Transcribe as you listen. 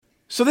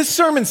So this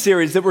sermon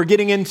series that we're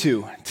getting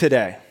into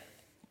today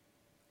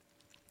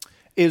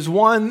is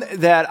one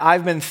that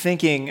I've been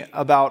thinking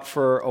about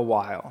for a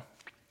while.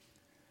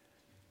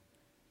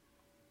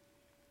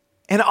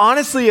 And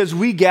honestly, as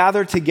we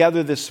gather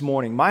together this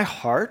morning, my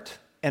heart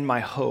and my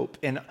hope,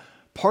 and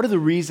part of the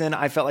reason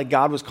I felt like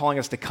God was calling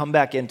us to come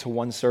back into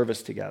one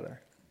service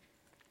together,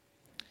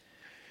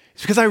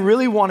 is because I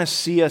really want to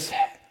see us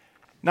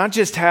not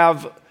just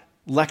have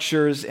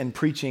lectures and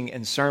preaching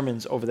and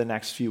sermons over the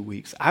next few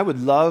weeks. I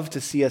would love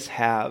to see us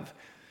have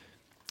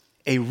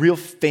a real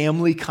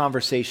family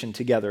conversation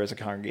together as a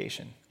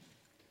congregation.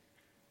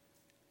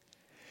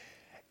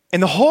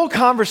 And the whole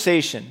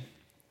conversation,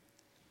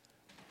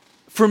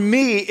 for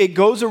me, it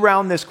goes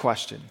around this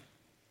question.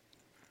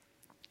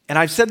 And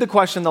I've said the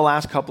question the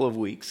last couple of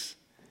weeks.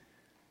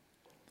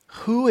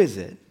 Who is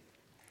it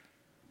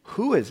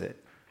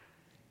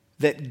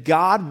that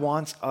God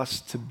wants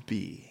us to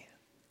be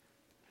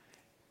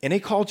in a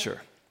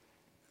culture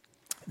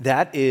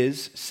that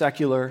is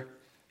secular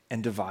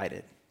and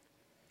divided?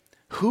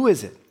 Who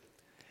is it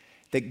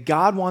that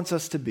God wants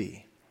us to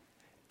be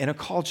in a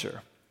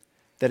culture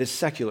that is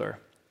secular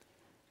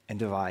and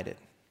divided?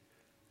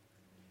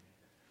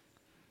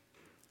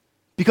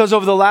 Because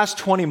over the last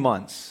 20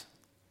 months,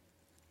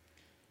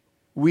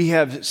 we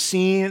have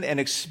seen and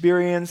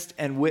experienced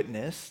and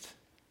witnessed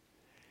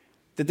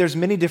that there's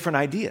many different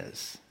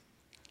ideas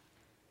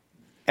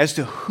as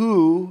to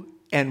who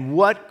and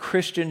what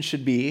Christians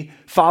should be,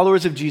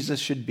 followers of Jesus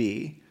should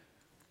be,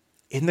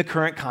 in the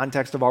current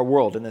context of our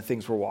world and the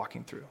things we're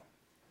walking through.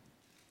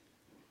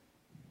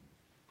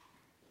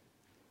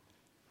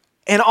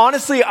 And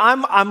honestly,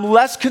 I'm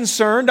less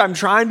concerned. I'm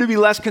trying to be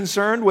less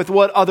concerned with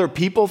what other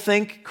people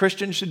think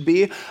Christians should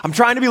be. I'm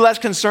trying to be less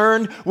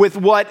concerned with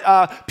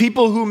what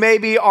people who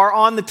maybe are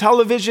on the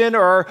television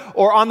or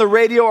on the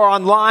radio or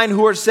online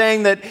who are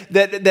saying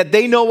that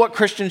they know what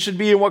Christians should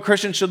be and what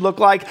Christians should look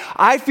like.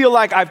 I feel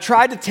like I've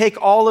tried to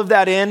take all of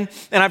that in,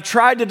 and I've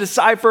tried to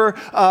decipher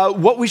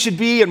what we should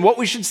be and what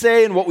we should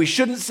say and what we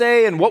shouldn't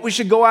say and what we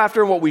should go after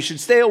and what we should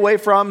stay away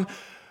from.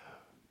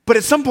 But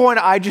at some point,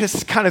 I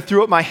just kind of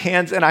threw up my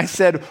hands and I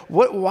said,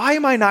 why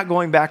am I not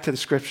going back to the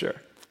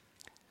scripture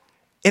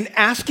and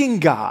asking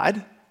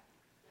God,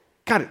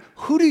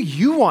 who do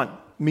you want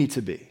me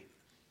to be?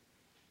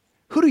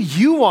 Who do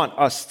you want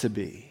us to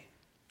be?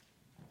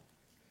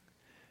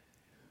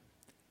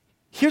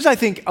 Here's, I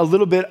think, a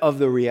little bit of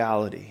the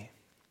reality.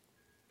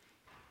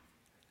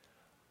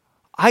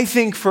 I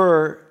think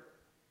for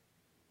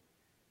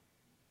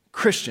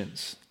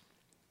Christians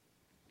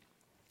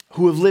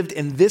who have lived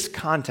in this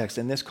context,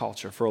 in this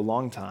culture for a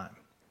long time,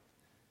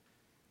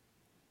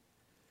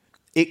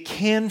 it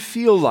can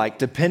feel like,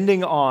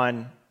 depending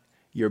on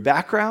your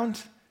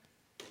background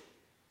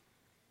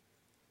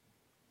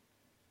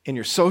and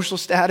your social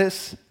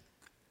status,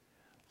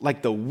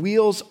 like the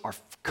wheels are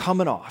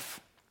coming off.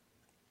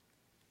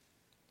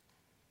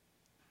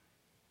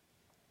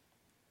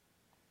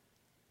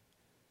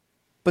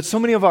 But so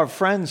many of our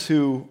friends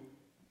who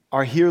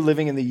are here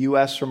living in the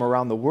U.S. from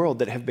around the world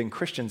that have been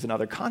Christians in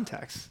other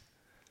contexts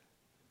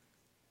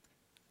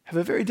have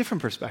a very different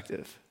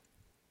perspective.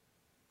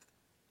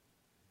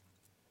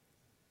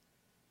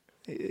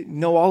 They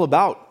know all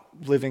about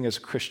living as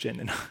a Christian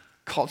in a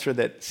culture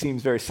that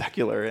seems very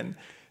secular and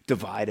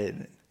divided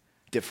and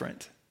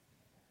different.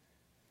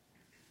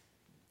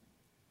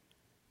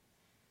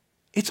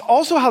 It's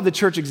also how the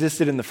church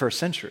existed in the first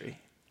century.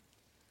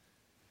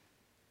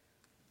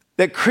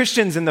 That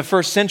Christians in the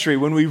first century,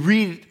 when we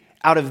read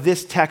out of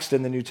this text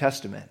in the New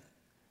Testament,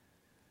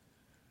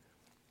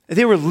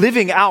 they were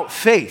living out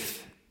faith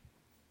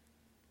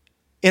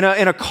in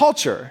a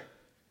culture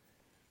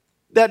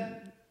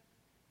that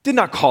did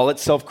not call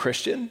itself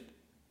Christian.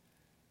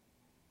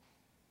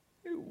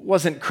 It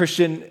wasn't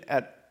Christian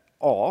at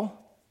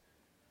all.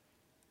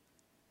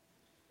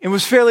 It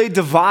was fairly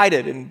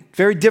divided and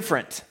very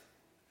different.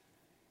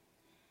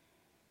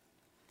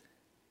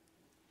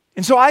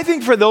 And so I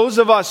think for those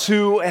of us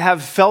who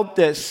have felt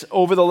this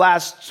over the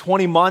last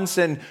 20 months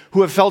and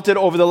who have felt it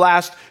over the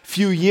last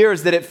few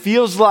years, that it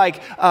feels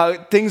like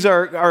things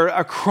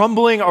are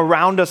crumbling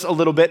around us a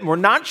little bit and we're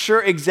not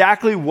sure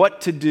exactly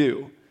what to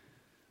do.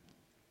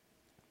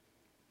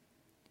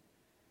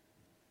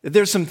 That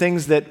there's some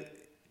things that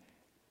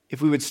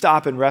if we would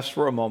stop and rest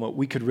for a moment,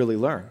 we could really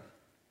learn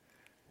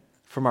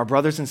from our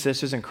brothers and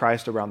sisters in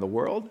Christ around the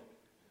world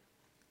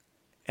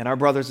and our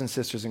brothers and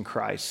sisters in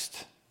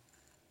Christ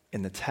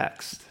in the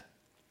text.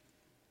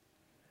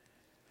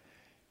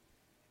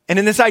 And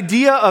in this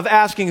idea of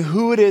asking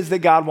who it is that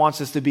God wants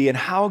us to be and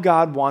how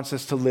God wants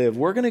us to live,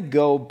 we're going to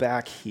go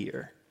back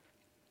here.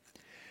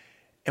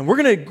 And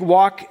we're going to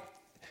walk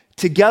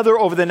together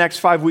over the next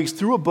 5 weeks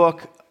through a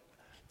book,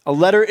 a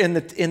letter in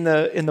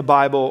the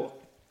Bible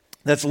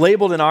that's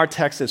labeled in our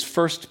text as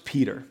 1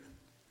 Peter.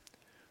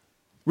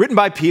 Written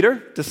by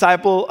Peter,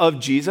 disciple of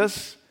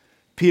Jesus.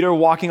 Peter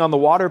walking on the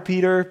water,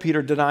 Peter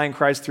denying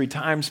Christ 3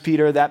 times,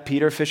 that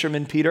Peter,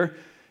 fisherman Peter.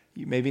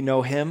 You maybe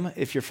know him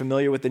if you're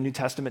familiar with the New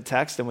Testament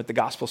text and with the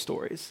gospel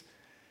stories.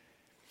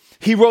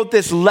 he wrote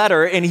this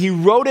letter, and he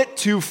wrote it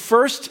to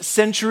first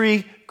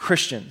century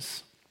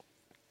Christians.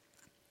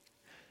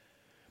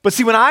 But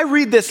see, when I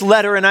read this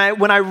letter and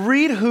when I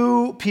read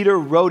who Peter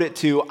wrote it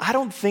to, I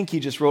don't think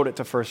he just wrote it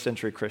to first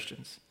century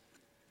Christians.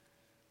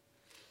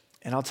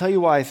 And I'll tell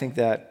you why I think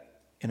that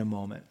in a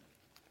moment.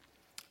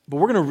 But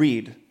we're going to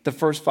read the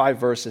first 5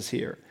 verses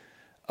here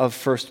of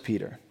 1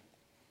 Peter.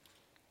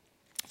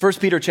 1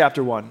 Peter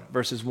chapter 1,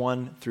 verses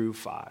 1 through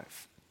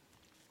 5.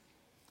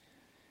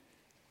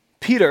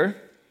 Peter,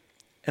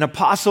 an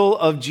apostle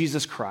of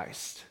Jesus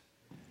Christ,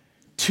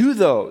 to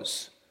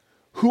those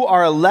who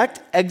are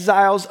elect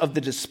exiles of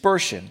the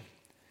dispersion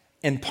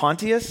in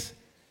Pontus,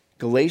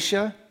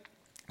 Galatia,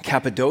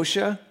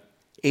 Cappadocia,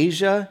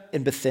 Asia,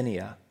 and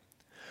Bithynia,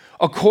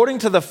 according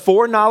to the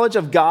foreknowledge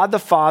of God the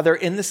Father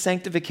in the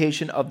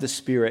sanctification of the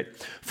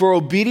Spirit, for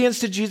obedience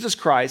to Jesus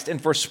Christ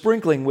and for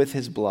sprinkling with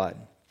his blood.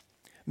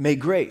 May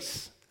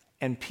grace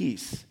and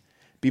peace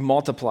be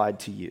multiplied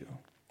to you.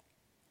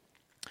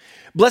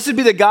 Blessed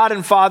be the God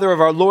and Father of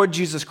our Lord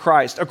Jesus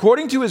Christ.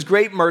 According to his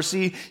great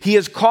mercy, he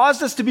has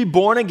caused us to be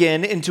born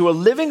again into a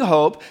living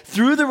hope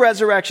through the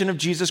resurrection of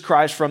Jesus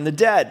Christ from the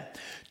dead,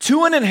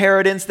 to an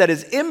inheritance that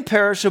is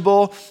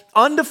imperishable,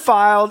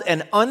 undefiled,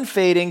 and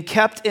unfading,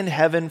 kept in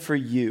heaven for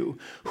you,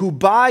 who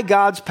by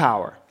God's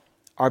power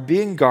are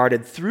being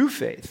guarded through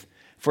faith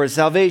for a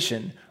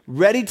salvation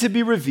ready to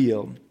be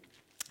revealed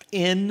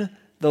in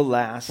the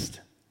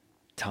last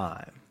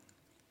time.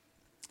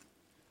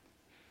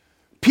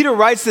 Peter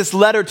writes this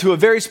letter to a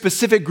very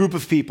specific group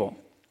of people,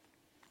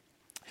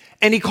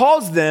 and he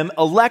calls them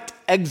elect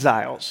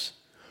exiles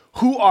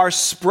who are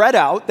spread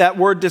out. That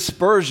word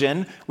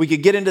dispersion, we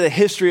could get into the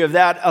history of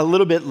that a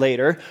little bit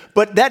later,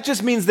 but that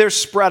just means they're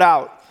spread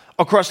out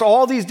across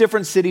all these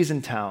different cities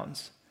and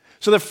towns.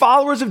 So they're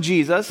followers of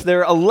Jesus,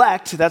 they're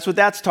elect, that's what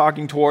that's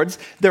talking towards.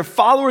 They're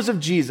followers of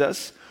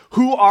Jesus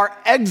who are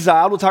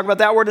exiled, we'll talk about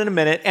that word in a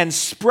minute, and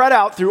spread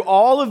out through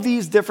all of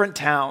these different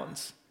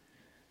towns.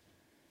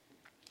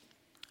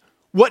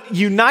 What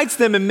unites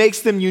them and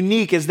makes them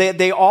unique is that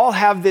they all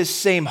have this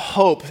same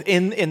hope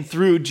in and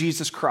through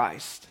Jesus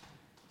Christ.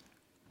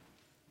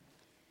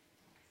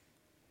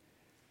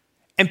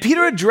 And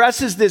Peter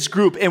addresses this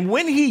group, and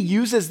when he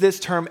uses this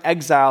term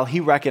exile,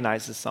 he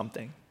recognizes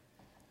something.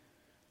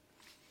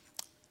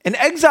 An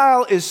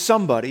exile is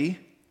somebody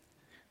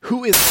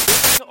who is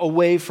living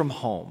away from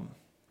home.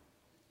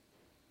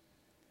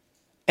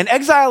 An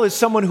exile is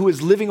someone who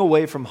is living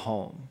away from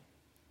home.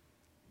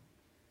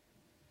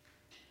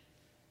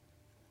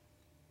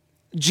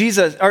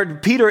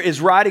 Peter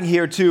is writing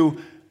here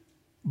to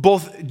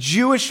both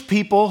Jewish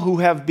people who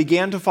have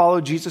began to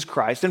follow Jesus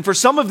Christ, and for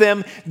some of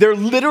them, they're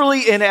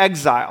literally in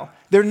exile.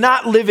 They're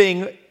not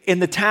living in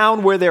the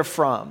town where they're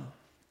from.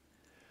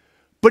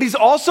 But he's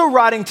also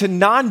writing to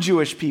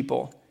non-Jewish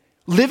people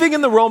living in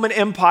the Roman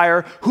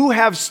Empire who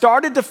have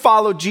started to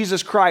follow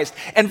Jesus Christ.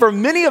 And for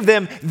many of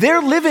them,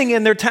 they're living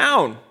in their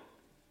town.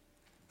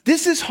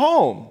 This is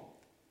home.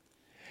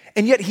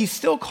 And yet he's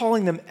still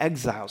calling them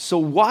exiles. So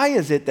why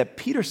is it that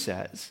Peter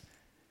says,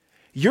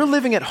 you're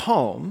living at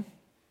home,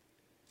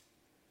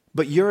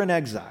 but you're in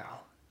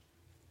exile?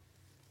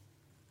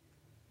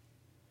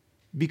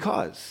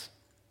 Because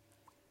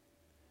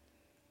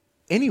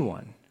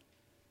anyone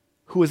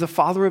who is a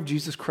follower of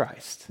Jesus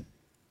Christ,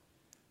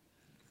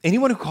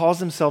 anyone who calls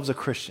themselves a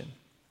Christian,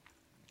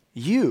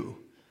 you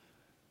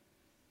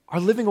are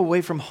living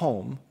away from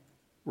home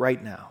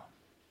right now.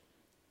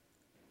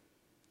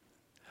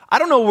 I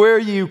don't know where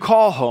you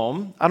call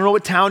home. I don't know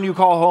what town you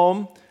call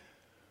home.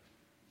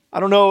 I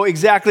don't know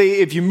exactly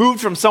if you moved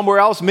from somewhere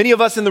else. Many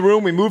of us in the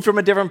room, we moved from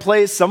a different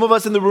place. Some of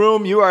us in the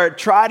room, you are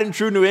tried and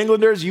true New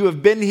Englanders. You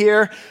have been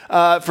here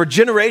for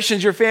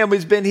generations. Your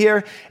family's been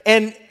here.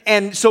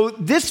 And so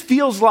this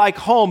feels like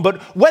home.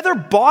 But whether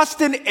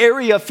Boston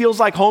area feels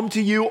like home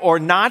to you or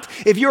not,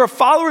 if you're a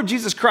follower of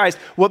Jesus Christ,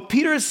 what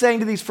Peter is saying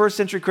to these first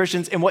century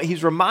Christians and what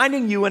he's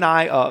reminding you and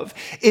I of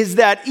is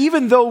that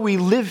even though we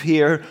live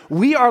here,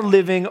 we are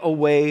living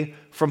away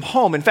from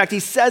home. In fact, he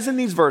says in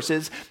these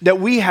verses that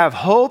we have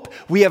hope,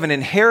 we have an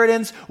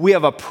inheritance, we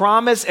have a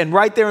promise, and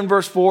right there in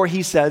verse 4,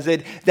 he says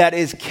it, that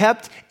is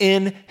kept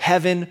in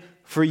heaven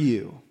for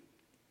you.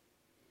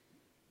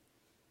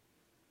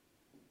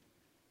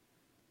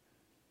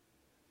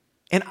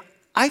 And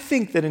I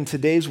think that in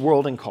today's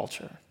world and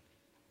culture,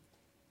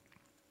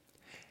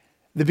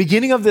 the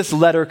beginning of this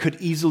letter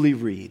could easily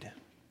read,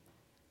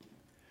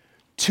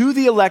 to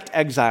the elect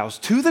exiles,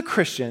 to the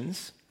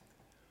Christians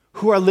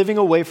who are living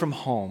away from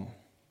home,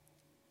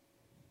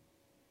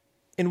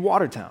 in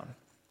Watertown,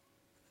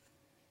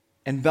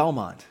 and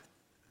Belmont,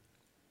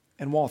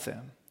 and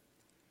Waltham,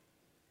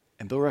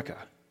 and Billerica,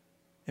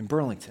 and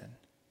Burlington,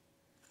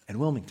 and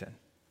Wilmington.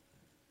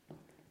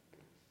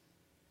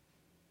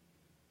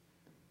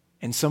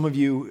 And some of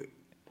you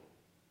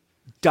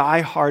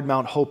die-hard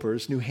Mount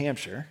Hopers, New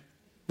Hampshire,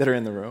 that are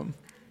in the room,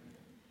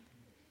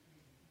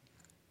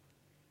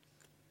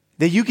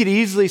 that you could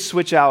easily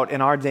switch out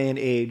in our day and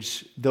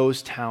age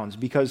those towns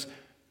because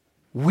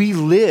we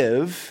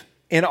live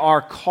in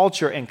our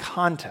culture and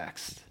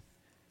context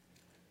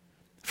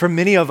for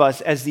many of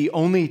us as the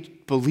only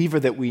believer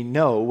that we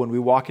know when we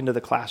walk into the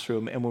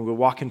classroom and when we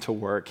walk into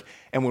work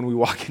and when we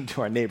walk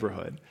into our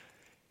neighborhood.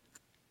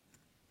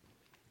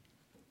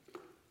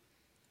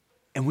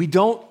 And we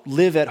don't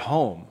live at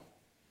home.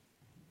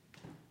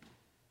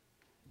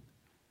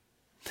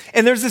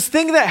 And there's this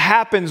thing that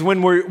happens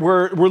when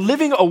we're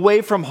living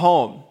away from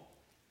home.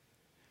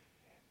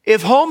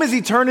 If home is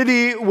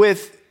eternity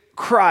with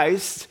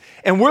Christ,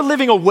 and we're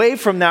living away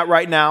from that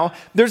right now,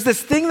 there's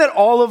this thing that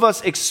all of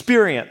us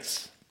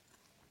experience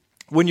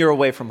when you're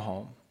away from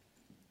home.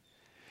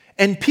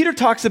 And Peter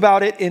talks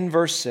about it in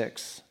verse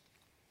 6.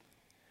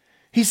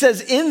 He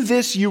says, "In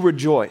this you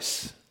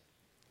rejoice."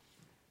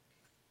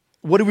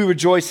 What do we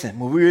rejoice in?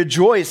 Well, we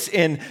rejoice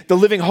in the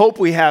living hope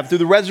we have through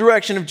the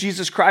resurrection of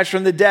Jesus Christ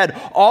from the dead.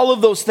 All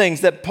of those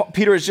things that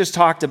Peter has just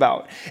talked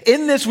about.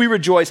 In this we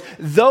rejoice,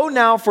 though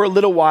now for a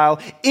little while,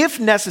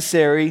 if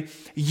necessary,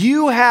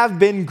 you have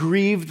been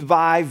grieved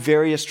by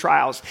various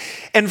trials.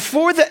 And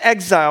for the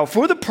exile,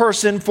 for the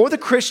person, for the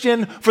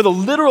Christian, for the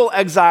literal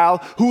exile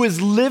who is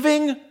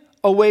living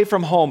away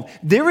from home,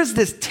 there is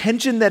this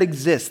tension that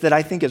exists that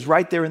I think is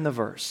right there in the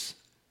verse.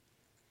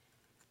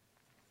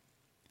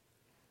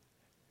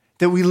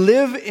 That we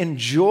live in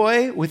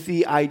joy with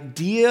the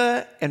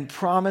idea and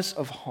promise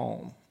of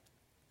home.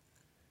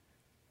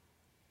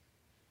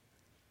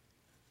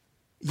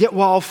 Yet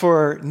while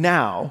for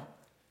now,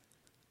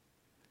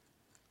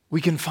 we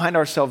can find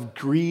ourselves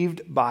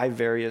grieved by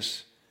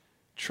various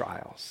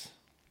trials.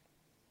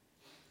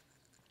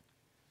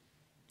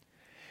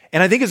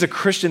 And I think as a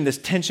Christian, this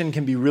tension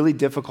can be really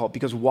difficult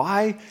because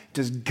why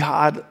does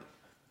God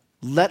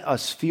let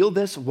us feel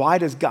this? Why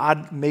does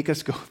God make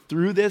us go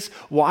through this?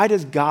 Why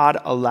does God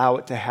allow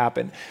it to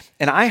happen?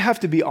 And I have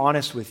to be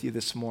honest with you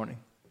this morning.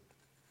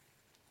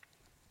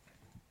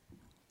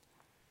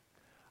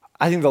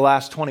 I think the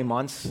last 20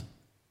 months,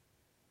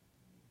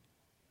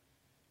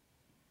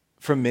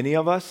 for many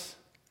of us,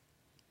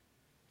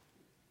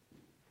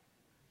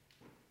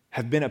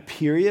 have been a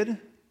period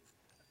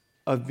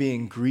of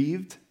being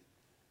grieved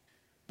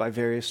by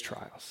various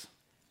trials.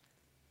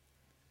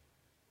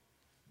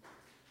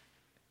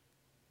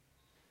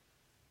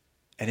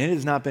 And it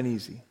has not been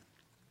easy.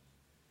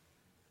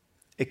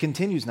 It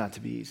continues not to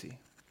be easy.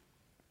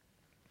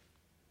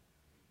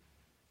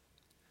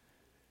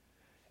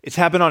 It's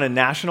happened on a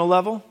national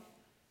level.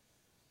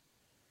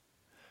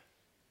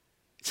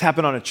 It's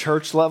happened on a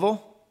church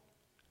level.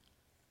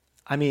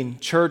 I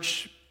mean,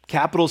 church,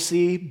 capital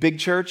C, big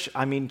church.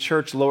 I mean,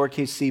 church,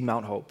 lowercase c,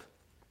 Mount Hope.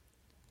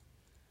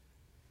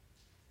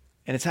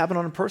 And it's happened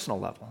on a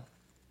personal level.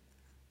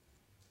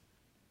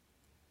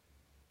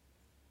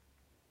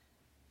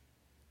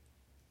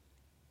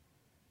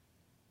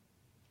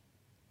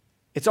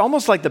 It's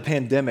almost like the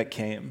pandemic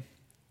came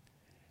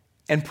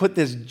and put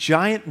this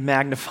giant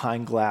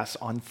magnifying glass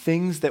on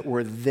things that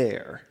were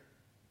there,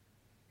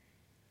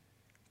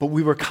 but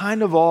we were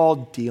kind of all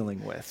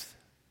dealing with.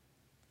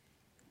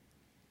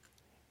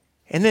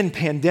 And then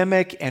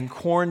pandemic and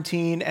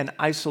quarantine and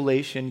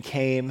isolation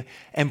came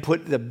and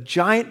put the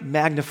giant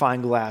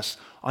magnifying glass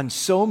on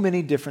so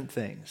many different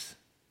things.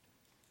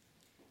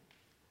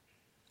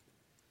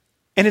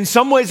 And in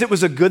some ways, it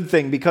was a good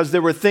thing because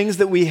there were things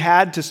that we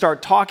had to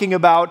start talking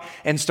about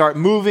and start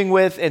moving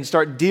with and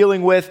start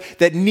dealing with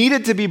that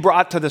needed to be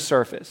brought to the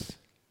surface.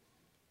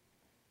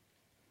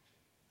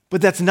 But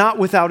that's not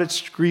without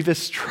its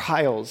grievous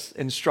trials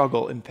and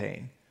struggle and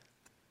pain.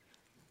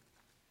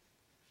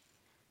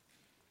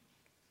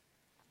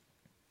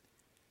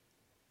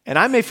 And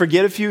I may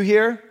forget a few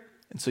here,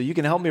 and so you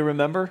can help me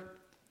remember.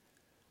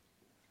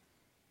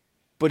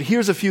 But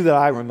here's a few that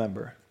I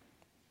remember.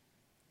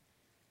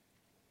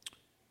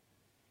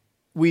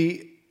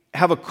 We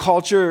have a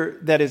culture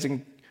that is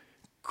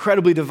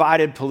incredibly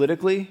divided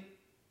politically.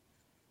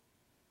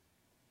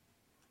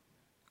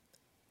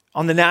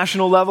 On the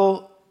national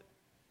level,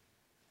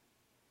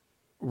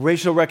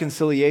 racial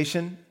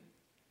reconciliation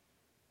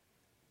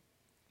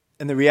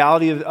and the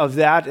reality of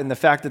that and the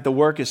fact that the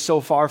work is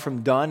so far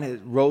from done, it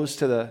rose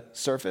to the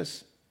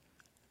surface.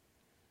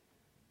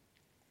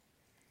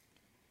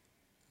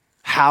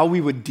 How we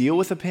would deal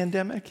with a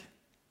pandemic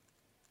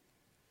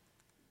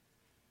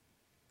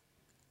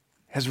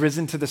has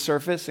risen to the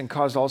surface and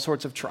caused all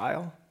sorts of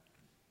trial.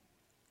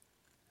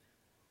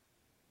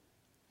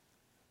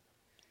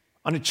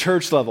 On a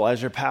church level,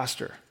 as your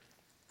pastor,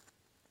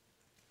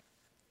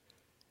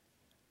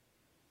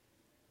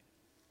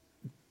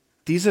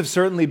 these have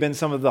certainly been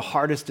some of the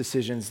hardest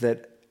decisions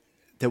that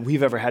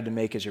we've ever had to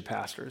make as your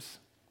pastors.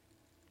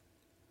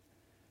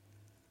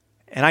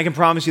 And I can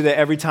promise you that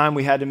every time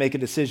we had to make a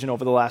decision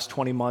over the last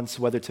 20 months,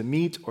 whether to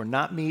meet or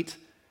not meet,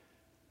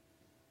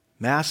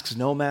 masks,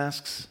 no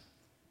masks,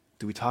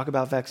 do we talk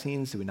about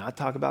vaccines? Do we not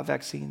talk about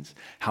vaccines?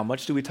 How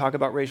much do we talk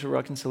about racial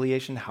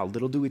reconciliation? How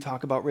little do we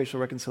talk about racial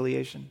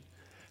reconciliation?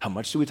 How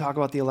much do we talk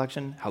about the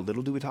election? How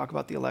little do we talk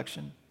about the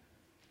election?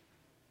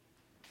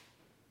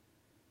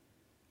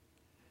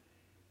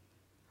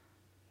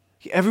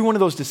 Every one of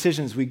those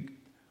decisions, we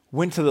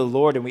went to the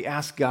Lord and we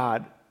asked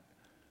God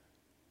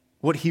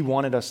what He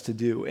wanted us to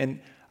do. And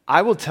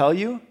I will tell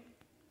you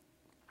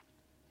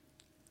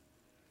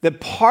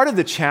that part of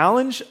the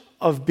challenge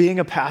of being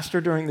a pastor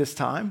during this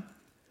time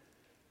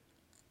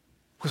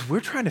was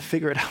we're trying to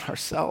figure it out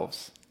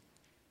ourselves.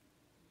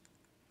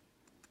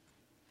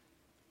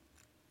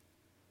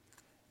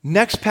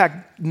 Next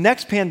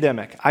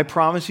pandemic, I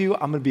promise you,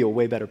 I'm going to be a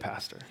way better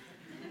pastor.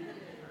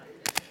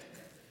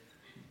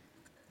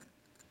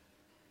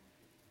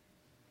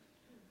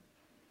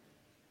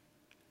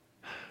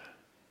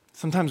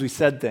 Sometimes we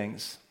said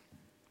things.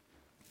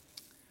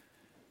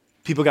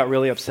 People got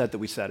really upset that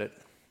we said it.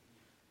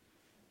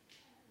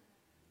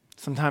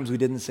 Sometimes we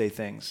didn't say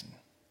things.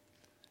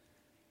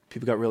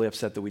 People got really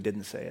upset that we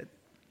didn't say it.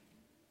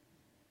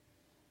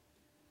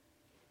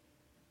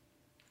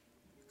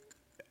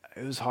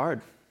 It was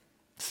hard.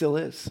 Still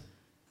is.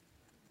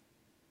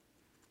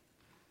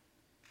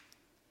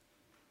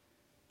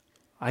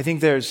 I think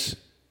there's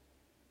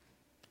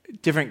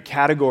different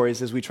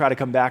categories as we try to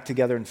come back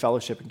together in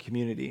fellowship and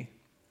community.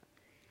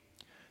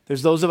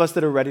 There's those of us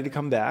that are ready to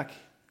come back.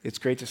 It's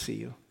great to see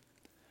you.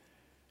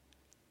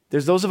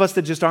 There's those of us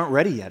that just aren't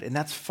ready yet, and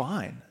that's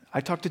fine.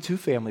 I talked to 2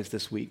 families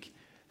this week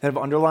that have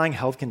underlying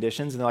health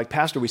conditions, and they're like,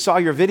 Pastor, we saw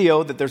your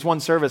video that there's one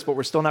service, but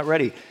we're still not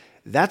ready.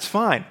 That's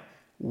fine.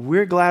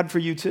 We're glad for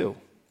you too,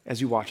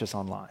 as you watch us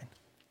online.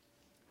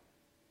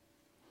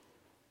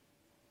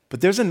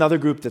 But there's another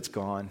group that's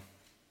gone.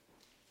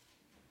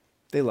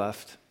 They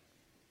left.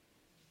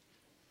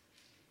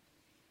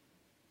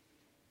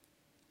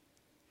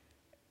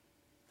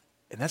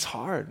 And that's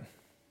hard.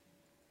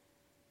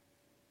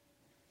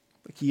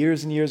 Like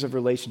years and years of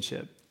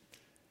relationship.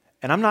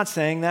 And I'm not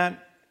saying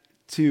that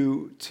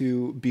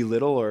to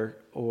belittle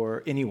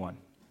or anyone.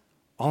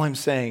 All I'm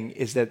saying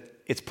is that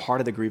it's part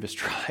of the grievous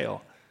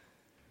trial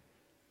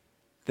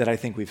that I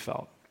think we've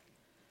felt.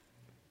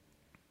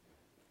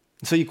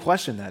 And so you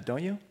question that,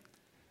 don't you?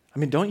 I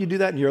mean, don't you do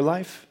that in your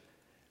life?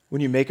 When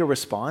you make a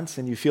response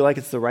and you feel like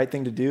it's the right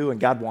thing to do and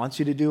God wants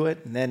you to do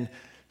it, and then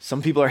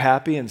some people are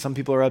happy and some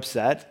people are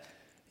upset,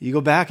 you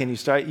go back and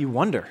you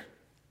wonder,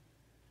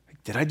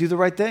 did I do the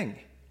right thing?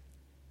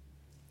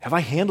 Have I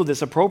handled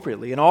this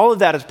appropriately? And all of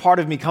that is part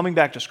of me coming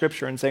back to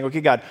Scripture and saying,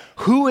 okay, God,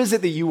 who is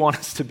it that you want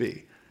us to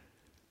be?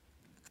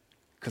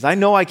 Because I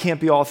know I can't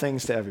be all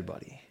things to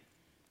everybody.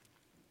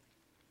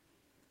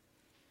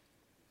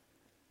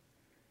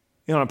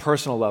 You know, on a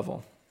personal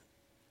level,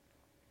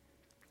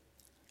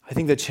 I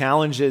think the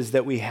challenges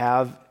that we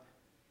have,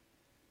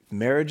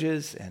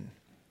 marriages and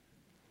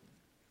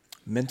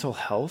mental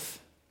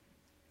health,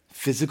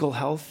 physical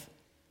health,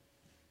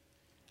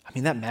 I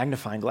mean, that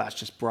magnifying glass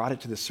just brought it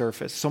to the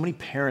surface. So many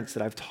parents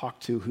that I've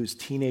talked to whose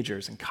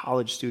teenagers and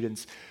college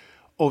students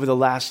over the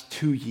last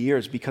 2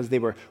 years, because they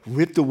were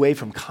ripped away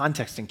from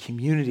context and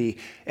community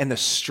and the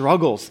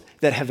struggles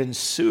that have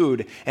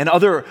ensued, and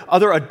other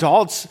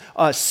adults,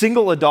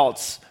 single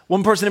adults.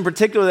 One person in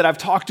particular that I've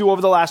talked to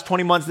over the last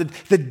 20 months,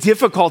 the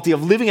difficulty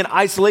of living in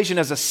isolation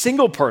as a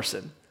single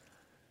person.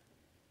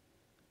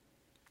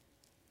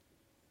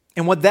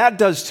 And what that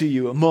does to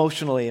you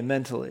emotionally and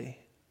mentally.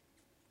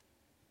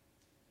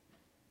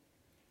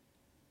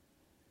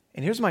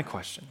 And here's my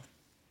question.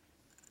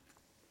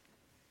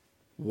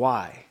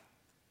 Why?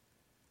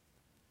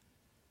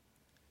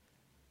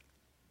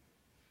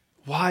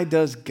 Why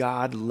does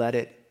God let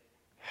it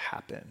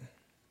happen?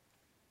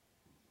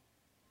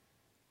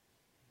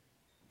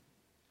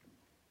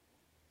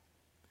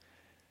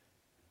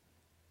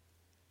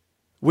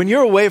 When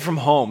you're away from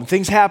home,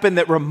 things happen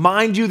that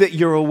remind you that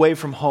you're away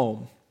from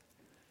home.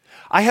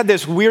 I had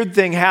this weird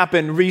thing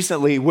happen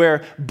recently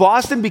where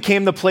Boston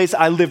became the place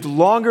I lived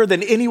longer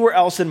than anywhere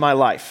else in my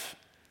life.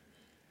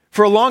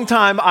 For a long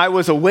time, I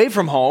was away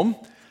from home,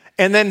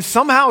 and then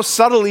somehow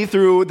subtly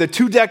through the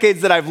 2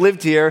 decades that I've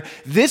lived here,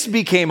 this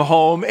became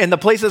home, and the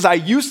places I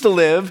used to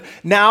live,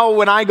 now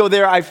when I go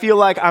there, I feel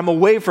like I'm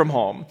away from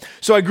home.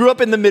 So I grew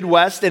up in the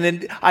Midwest, and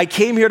then I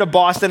came here to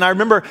Boston. I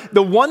remember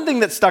the one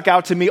thing that stuck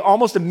out to me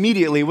almost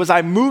immediately was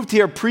I moved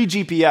here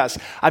pre-GPS.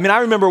 I mean, I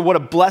remember what a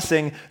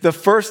blessing the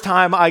first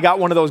time I got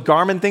one of those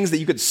Garmin things that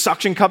you could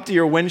suction cup to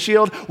your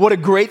windshield. What a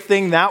great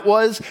thing that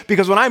was,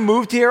 because when I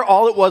moved here,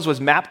 all it was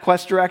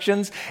MapQuest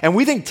directions, and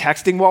we think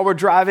texting while we're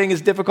driving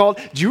is difficult.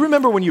 Do you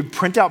remember when you'd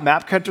print out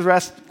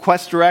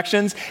MapQuest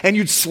directions and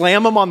you'd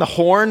slam them on the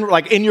horn,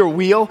 like in your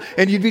wheel,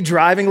 and you'd be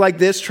driving like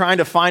this trying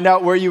to find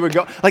out where you were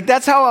going? Like,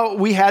 that's how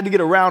we had to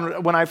get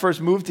around when I first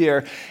moved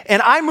here.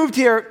 And I moved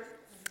here,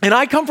 and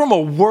I come from a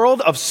world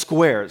of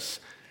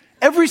squares.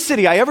 Every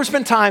city I ever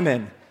spent time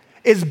in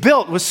is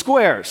built with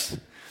squares.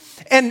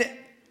 And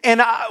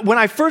when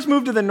I first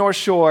moved to the North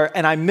Shore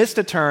and I missed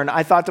a turn,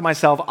 I thought to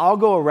myself, I'll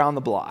go around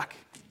the block.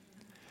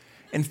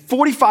 And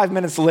 45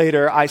 minutes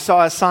later, I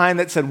saw a sign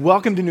that said,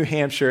 "Welcome to New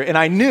Hampshire," and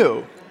I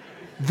knew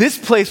this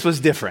place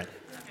was different.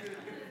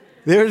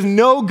 There's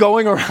no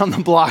going around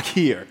the block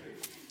here.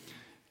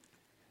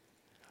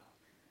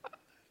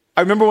 I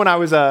remember when I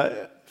was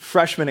a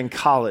freshman in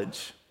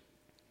college,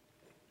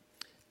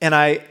 and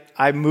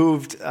I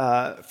moved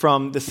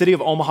from the city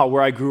of Omaha,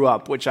 where I grew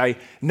up, which I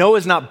know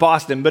is not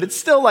Boston, but it's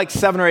still like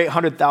 700,000 or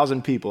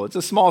 800,000 people. It's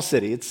a small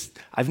city.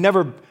 I've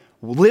never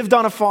lived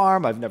on a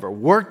farm. I've never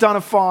worked on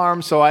a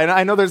farm. So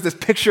I know there's this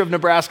picture of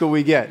Nebraska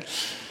we get.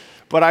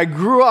 But I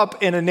grew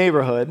up in a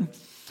neighborhood,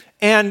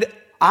 and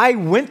I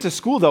went to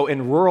school, though,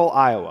 in rural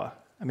Iowa.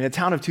 I mean, a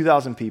town of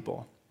 2,000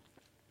 people.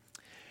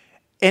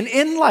 And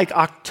in like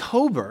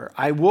October,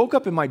 I woke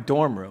up in my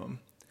dorm room,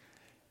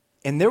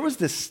 and there was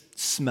this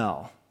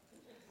smell.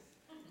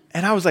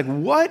 And I was like,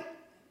 what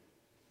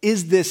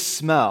is this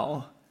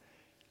smell?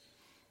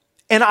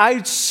 And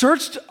I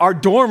searched our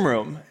dorm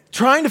room,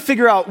 trying to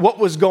figure out what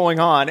was going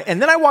on.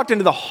 And then I walked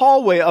into the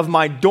hallway of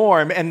my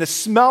dorm, and the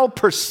smell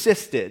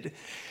persisted.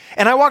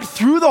 And I walked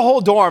through the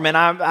whole dorm, and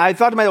I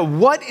thought to myself,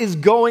 what is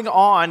going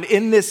on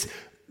in this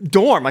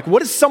dorm? Like,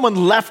 what has someone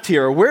left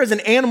here? Where has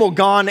an animal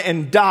gone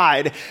and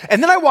died?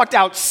 And then I walked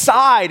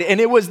outside, and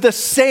it was the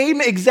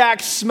same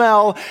exact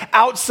smell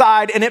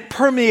outside, and it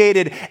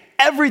permeated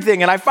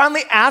everything. And I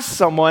finally asked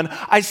someone,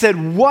 I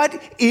said,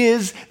 what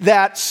is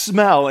that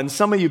smell? And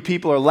some of you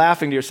people are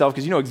laughing to yourself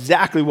because you know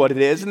exactly what it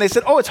is. And they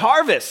said, oh, it's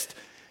harvest.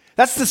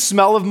 That's the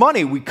smell of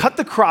money. We cut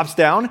the crops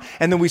down,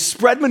 and then we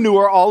spread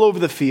manure all over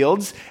the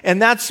fields,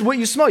 and that's what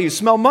you smell. You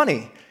smell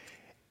money.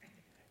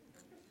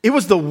 It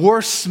was the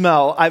worst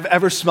smell I've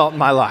ever smelled in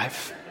my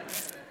life.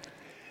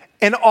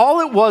 And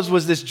all it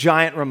was this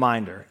giant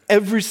reminder,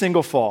 every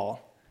single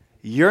fall,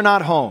 you're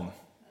not home.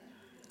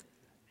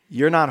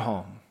 You're not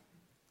home.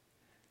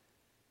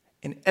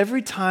 And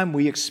every time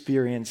we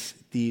experience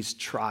these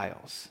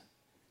trials,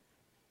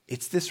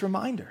 it's this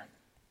reminder.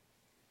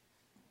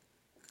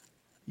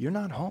 You're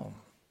not home.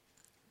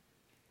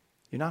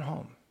 You're not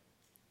home.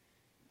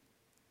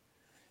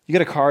 You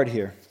got a card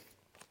here.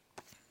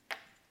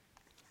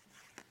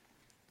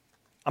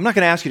 I'm not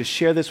going to ask you to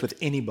share this with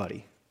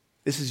anybody.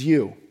 This is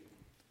you.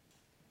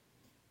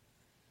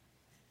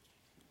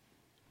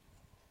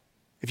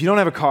 If you don't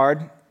have a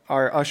card,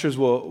 our ushers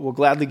will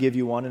gladly give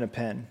you one and a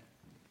pen.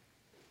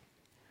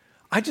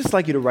 I'd just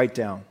like you to write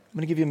down. I'm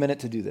going to give you a minute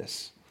to do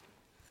this.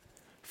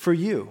 For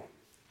you,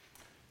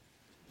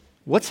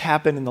 what's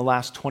happened in the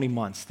last 20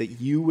 months that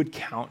you would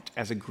count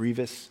as a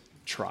grievous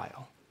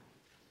trial?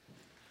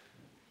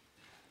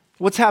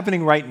 What's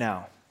happening right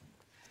now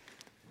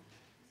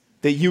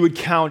that you would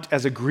count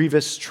as a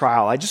grievous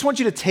trial? I just want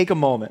you to take a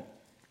moment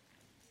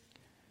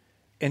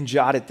and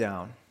jot it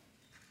down.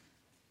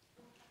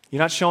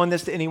 You're not showing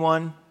this to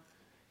anyone.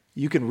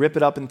 You can rip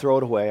it up and throw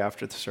it away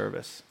after the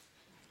service.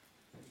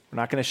 We're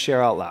not going to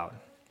share out loud.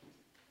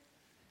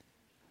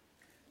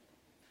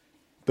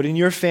 But in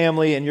your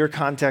family, in your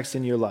context,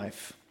 in your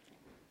life,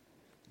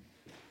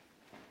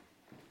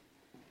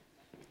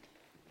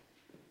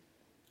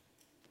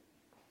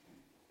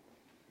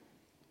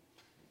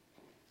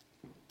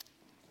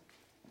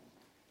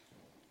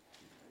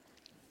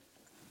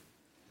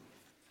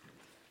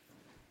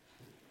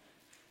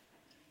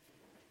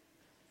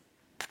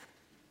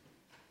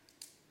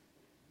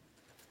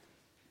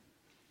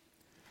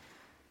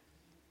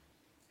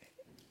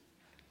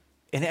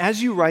 and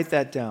as you write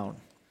that down,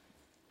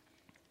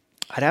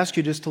 I'd ask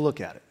you just to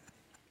look at it.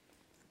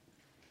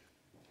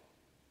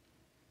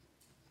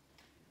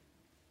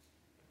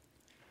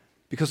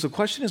 Because the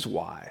question is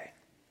why?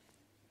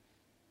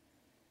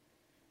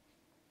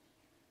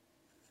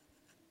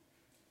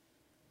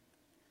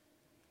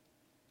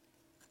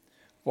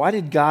 Why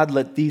did God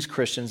let these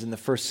Christians in the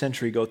first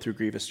century go through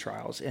grievous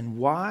trials? And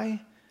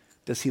why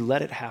does he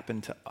let it happen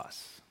to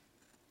us?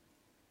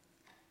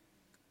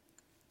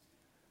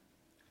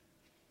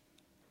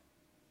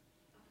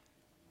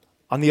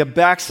 On the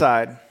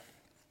backside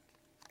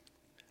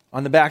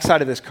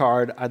of this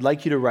card, I'd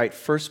like you to write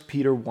 1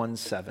 Peter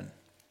 1:7.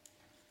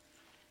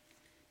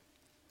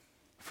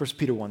 1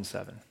 Peter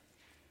 1:7.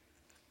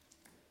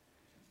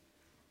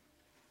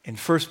 In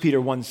 1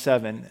 Peter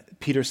 1:7,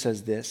 Peter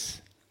says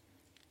this.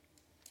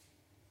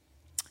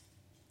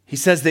 He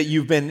says that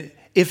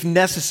if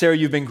necessary,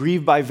 you've been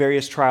grieved by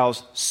various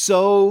trials,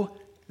 so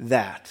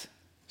that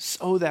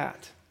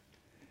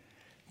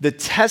the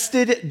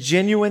tested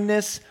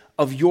genuineness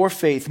of your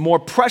faith, more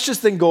precious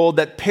than gold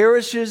that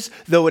perishes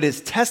though it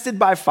is tested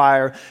by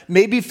fire,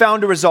 may be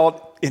found to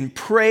result in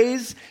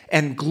praise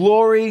and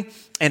glory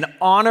and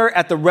honor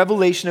at the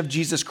revelation of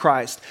Jesus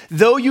Christ.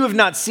 Though you have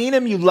not seen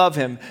him, you love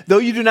him. Though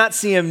you do not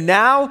see him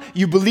now,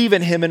 you believe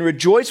in him and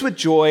rejoice with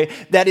joy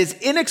that is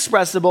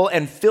inexpressible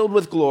and filled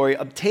with glory,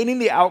 obtaining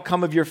the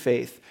outcome of your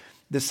faith,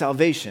 the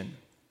salvation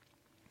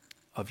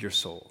of your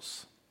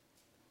souls.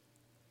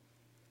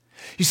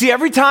 You see,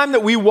 every time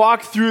that we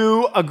walk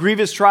through a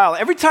grievous trial,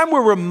 every time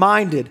we're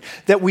reminded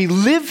that we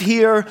live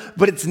here,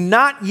 but it's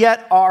not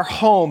yet our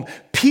home,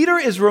 Peter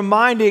is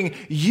reminding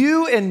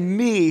you and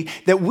me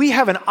that we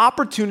have an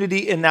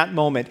opportunity in that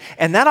moment.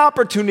 And that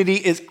opportunity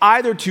is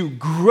either to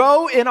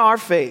grow in our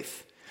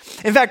faith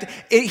In fact,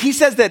 he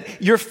says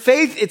that your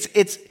faith,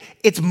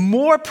 it's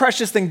more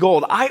precious than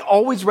gold. I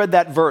always read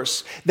that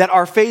verse, that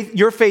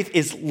your faith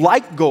is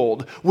like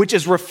gold, which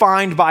is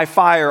refined by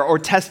fire or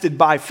tested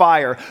by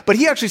fire. But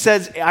he actually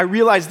says, I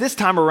realize this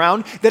time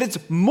around, that it's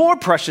more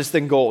precious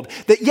than gold.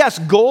 That yes,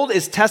 gold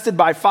is tested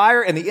by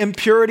fire and the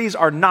impurities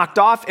are knocked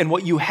off and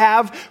what you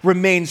have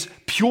remains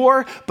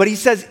pure. But he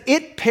says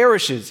it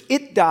perishes,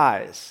 it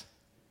dies.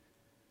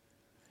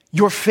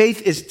 Your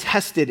faith is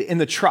tested in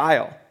the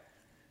trial.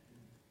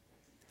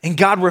 And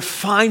God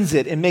refines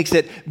it and makes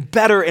it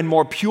better and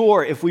more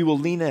pure if we will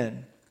lean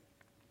in.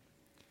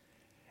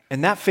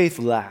 And that faith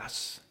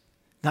lasts,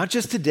 not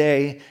just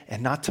today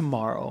and not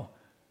tomorrow,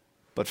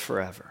 but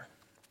forever.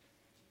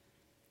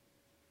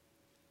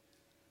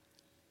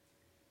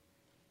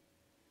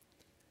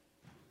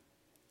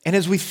 And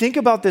as we think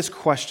about this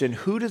question,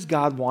 who does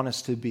God want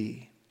us to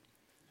be?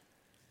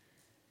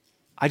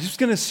 I'm just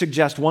going to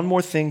suggest one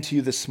more thing to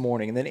you this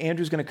morning, and then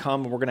Andrew's going to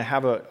come and we're going to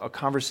have a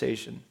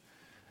conversation.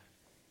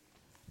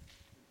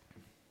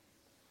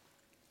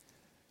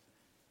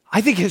 I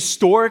think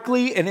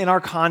historically and in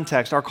our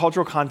context, our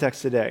cultural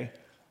context today,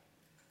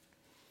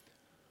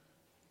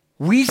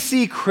 we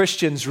see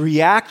Christians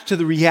react to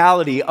the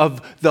reality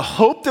of the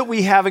hope that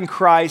we have in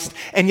Christ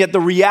and yet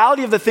the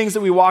reality of the things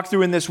that we walk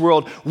through in this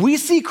world. We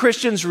see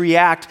Christians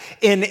react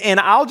I'm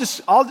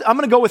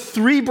going to go with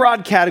 3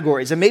 broad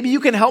categories, and maybe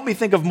you can help me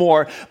think of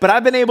more, but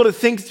I've been able to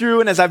think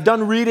through, and as I've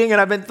done reading, and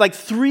I've been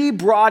 3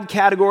 broad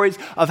categories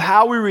of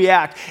how we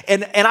react.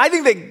 And I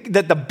think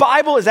that the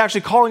Bible is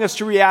actually calling us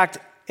to react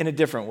in a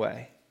different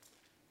way.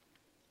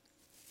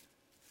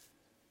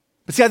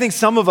 But see, I think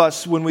some of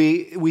us, when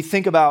we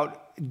think about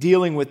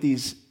dealing with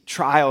these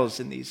trials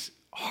and these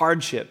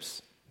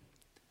hardships,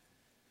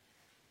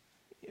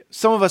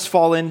 some of us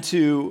fall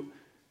into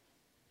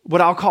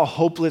what I'll call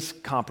hopeless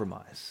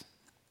compromise.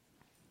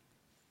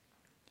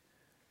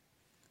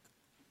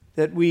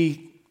 That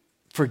we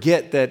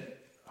forget that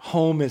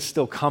home is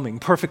still coming,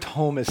 perfect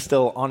home is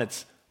still on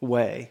its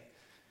way.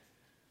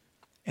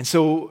 And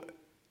so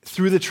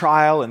through the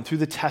trial and through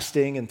the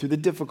testing and through the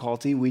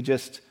difficulty, we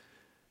just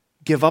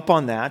give up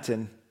on that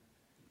and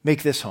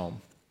make this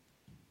home.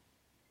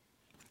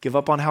 Give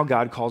up on how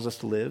God calls us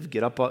to live.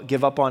 Give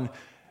up on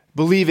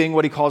believing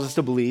what he calls us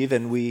to believe,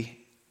 and we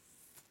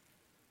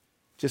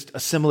just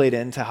assimilate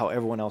into how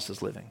everyone else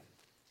is living.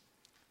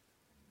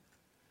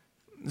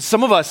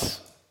 Some of us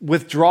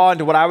withdraw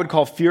into what I would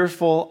call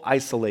fearful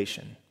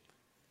isolation,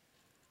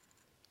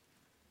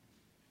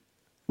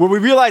 where we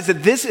realize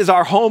that this is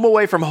our home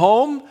away from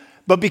home,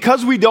 but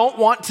because we don't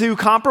want to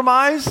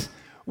compromise,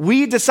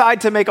 we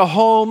decide to make a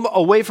home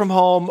away from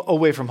home,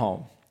 away from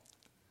home.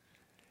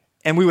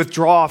 And we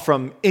withdraw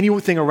from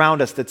anything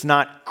around us that's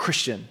not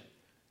Christian.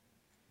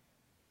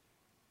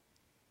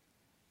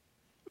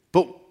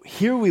 But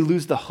here we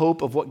lose the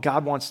hope of what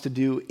God wants to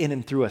do in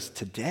and through us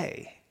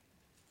today.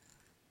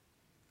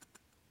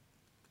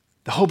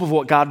 The hope of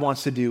what God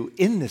wants to do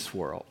in this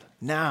world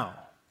now.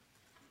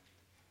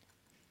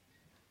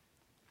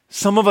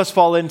 Some of us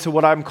fall into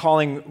what I'm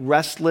calling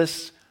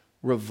restless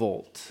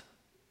revolt,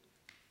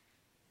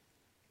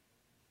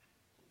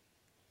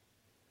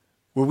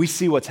 where we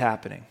see what's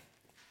happening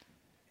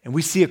and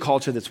we see a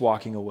culture that's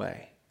walking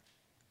away,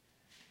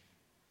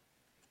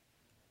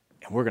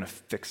 and we're going to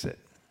fix it.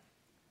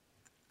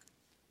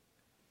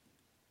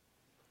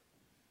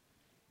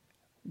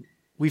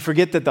 We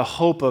forget that the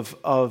hope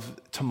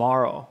of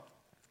tomorrow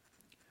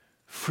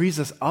frees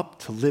us up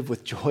to live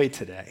with joy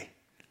today.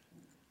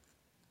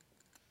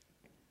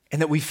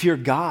 And that we fear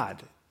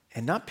God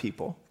and not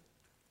people.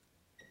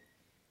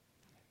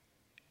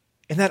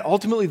 And that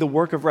ultimately the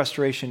work of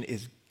restoration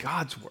is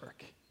God's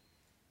work,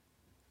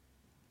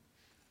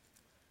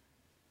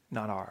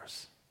 not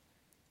ours.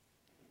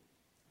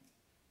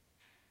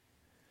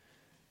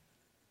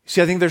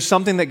 See, I think there's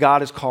something that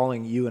God is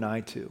calling you and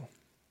I to,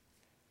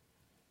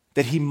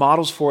 that he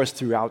models for us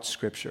throughout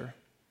Scripture.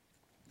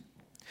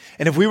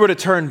 And if we were to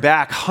turn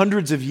back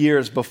hundreds of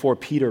years before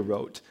Peter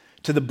wrote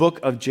to the book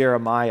of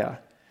Jeremiah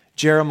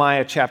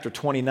chapter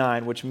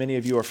 29, which many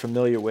of you are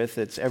familiar with.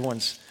 It's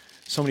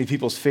so many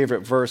people's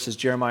favorite verse is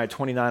Jeremiah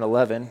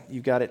 29:11.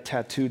 You got it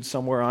tattooed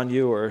somewhere on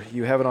you, or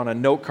you have it on a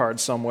note card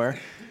somewhere.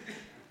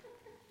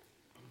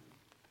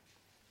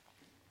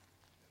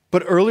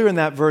 But earlier in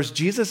that verse,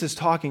 Jesus is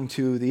talking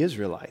to the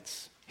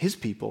Israelites, his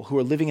people, who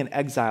are living in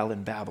exile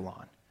in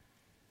Babylon.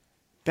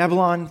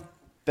 Babylon,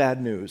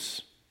 bad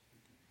news,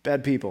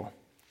 bad people.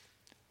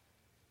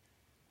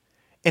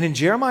 And in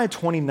Jeremiah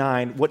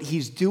 29, what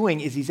he's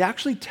doing is he's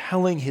actually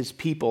telling his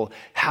people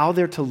how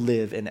they're to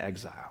live in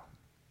exile.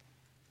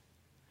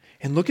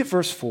 And look at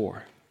verse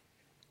 4.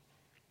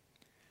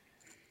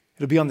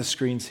 It'll be on the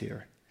screens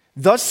here.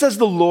 Thus says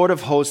the Lord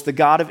of hosts, the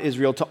God of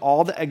Israel, to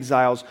all the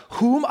exiles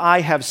whom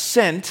I have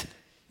sent,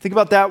 think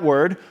about that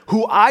word,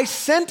 who I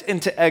sent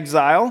into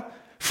exile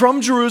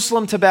from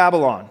Jerusalem to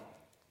Babylon.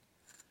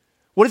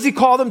 What does he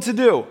call them to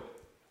do?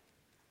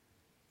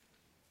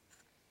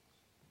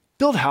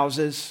 Build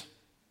houses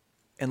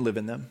and live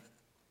in them.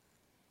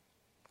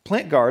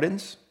 Plant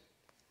gardens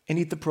and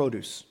eat the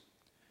produce.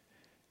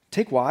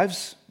 Take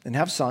wives and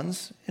have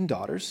sons and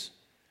daughters.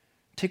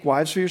 Take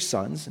wives for your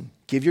sons and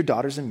give your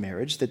daughters in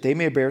marriage, that they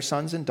may bear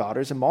sons and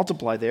daughters and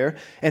multiply there,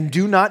 and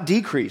do not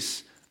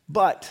decrease.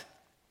 But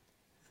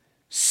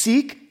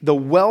seek the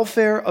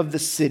welfare of the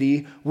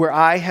city where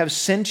I have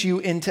sent you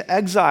into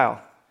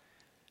exile,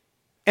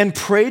 and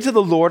pray to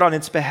the Lord on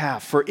its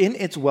behalf, for in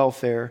its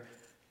welfare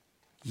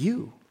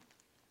you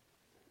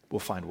will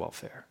find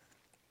welfare.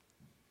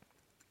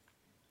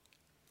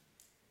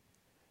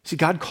 See,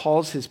 God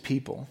calls his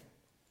people.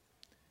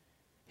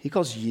 He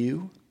calls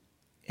you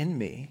and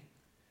me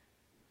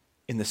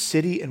in the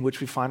city in which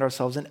we find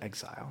ourselves in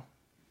exile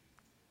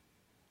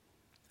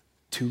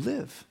to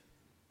live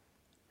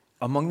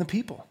among the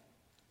people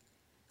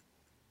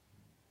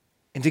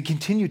and to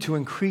continue to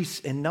increase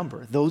in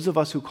number, those of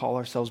us who call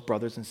ourselves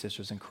brothers and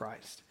sisters in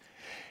Christ,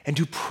 and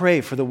to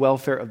pray for the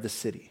welfare of the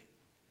city.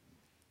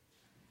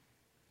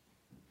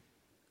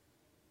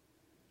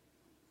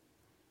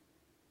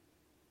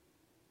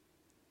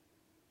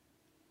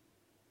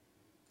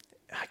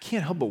 I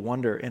can't help but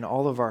wonder, in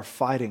all of our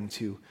fighting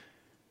to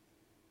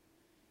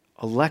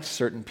elect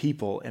certain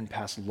people and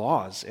pass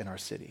laws in our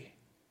city,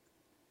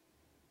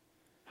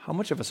 how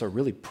much of us are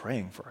really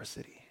praying for our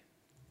city?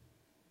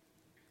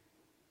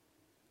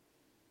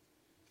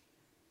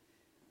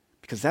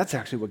 Because that's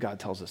actually what God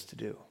tells us to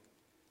do.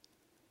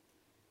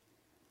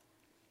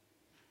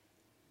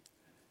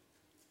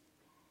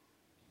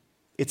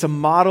 It's a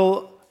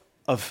model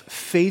of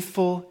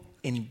faithful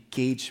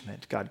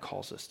engagement God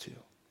calls us to.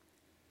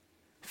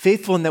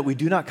 Faithful in that we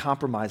do not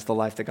compromise the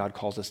life that God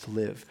calls us to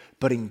live,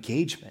 but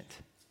engagement,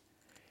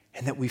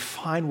 and that we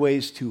find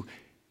ways to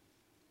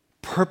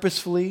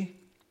purposefully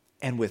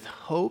and with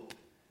hope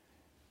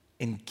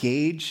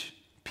engage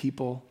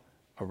people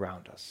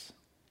around us.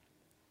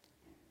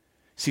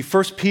 See,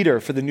 1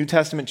 Peter, for the New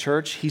Testament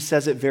church, he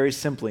says it very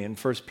simply in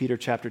 1 Peter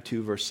chapter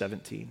 2, verse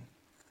 17.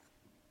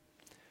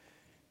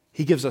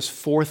 He gives us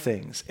 4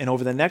 things, and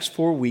over the next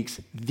 4 weeks,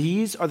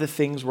 these are the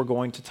things we're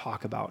going to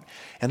talk about.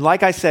 And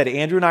like I said,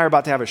 Andrew and I are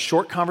about to have a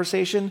short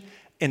conversation.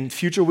 In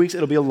future weeks,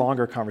 it'll be a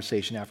longer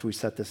conversation after we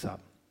set this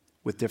up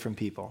with different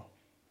people.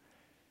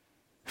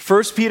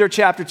 1 Peter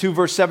chapter 2,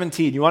 verse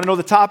 17. You want to know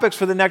the topics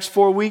for the next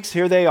 4 weeks?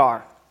 Here they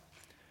are.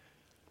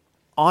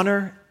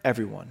 Honor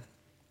everyone.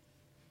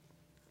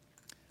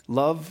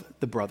 Love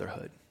the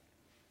brotherhood.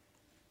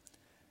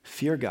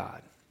 Fear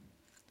God.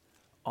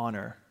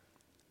 Honor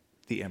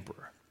the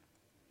emperor.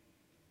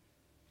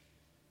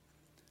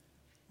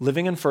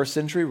 Living in first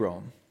century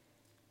Rome,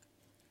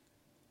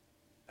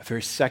 a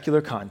very secular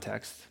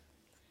context,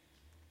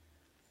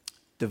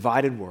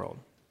 divided world.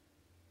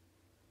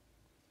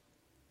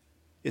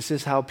 This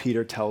is how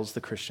Peter tells the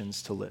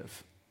Christians to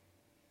live.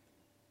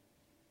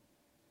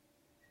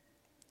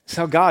 It's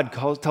how God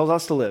tells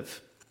us to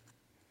live.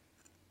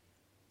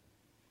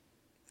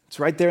 It's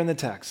right there in the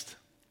text.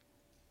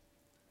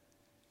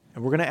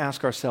 And we're going to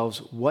ask ourselves,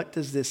 what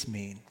does this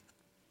mean?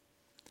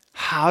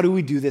 How do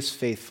we do this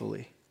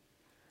faithfully?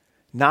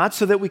 Not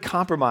so that we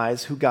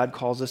compromise who God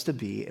calls us to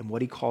be and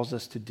what he calls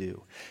us to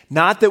do.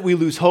 Not that we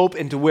lose hope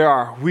into where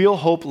our real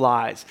hope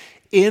lies,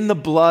 in the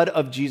blood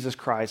of Jesus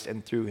Christ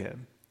and through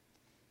him.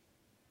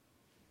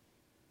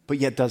 But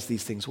yet does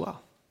these things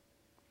well.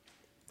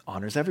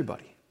 Honors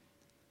everybody.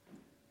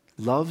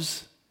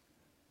 Loves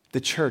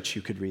the church,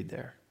 you could read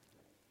there.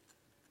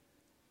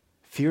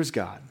 Fears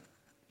God.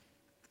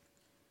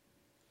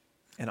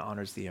 And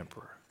honors the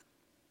emperor.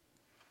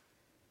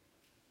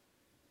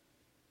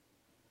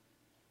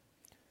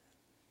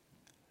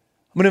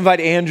 I'm going to invite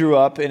Andrew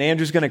up, and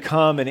Andrew's going to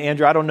come. And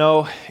Andrew, I don't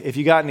know if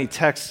you got any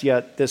texts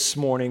yet this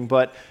morning,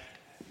 but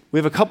we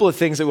have a couple of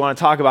things that we want to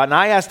talk about. And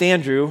I asked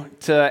Andrew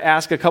to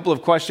ask a couple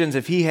of questions,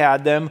 if he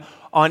had them,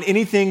 on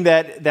anything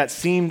that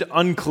seemed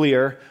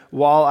unclear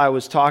while I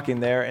was talking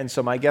there. And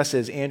so my guess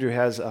is Andrew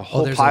has a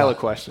whole pile of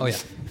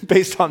questions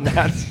based on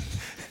that,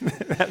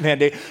 that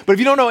mandate. But if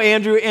you don't know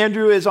Andrew,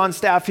 Andrew is on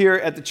staff here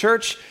at the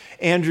church.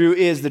 Andrew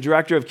is the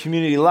director of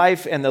community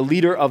life and the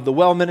leader of the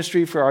Well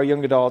Ministry for our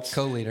young adults.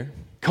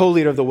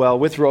 Co-leader of the Well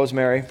with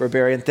Rosemary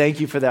Barbarian.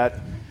 Thank you for that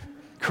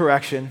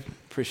correction.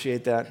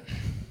 Appreciate that.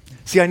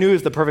 See, I knew he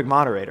was the perfect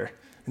moderator.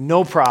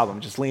 No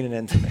problem, just leaning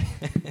into me.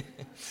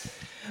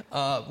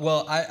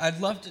 Well, I'd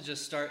love to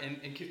just start.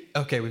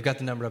 Okay, we've got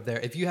the number up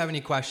there. If you have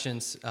any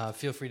questions,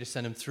 feel free to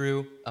send them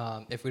through.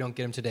 If we don't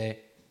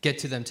get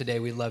to them today,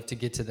 we'd love to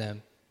get to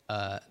them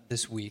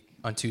this week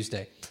on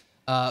Tuesday.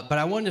 But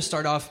I wanted to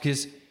start off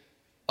because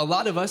a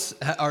lot of us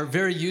are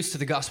very used to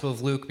the Gospel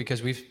of Luke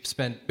because we've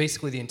spent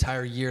basically the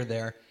entire year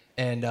there.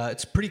 And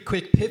it's a pretty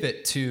quick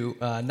pivot to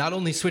not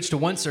only switch to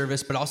one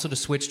service, but also to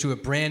switch to a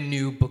brand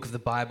new book of the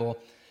Bible.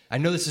 I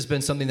know this has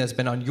been something that's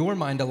been on your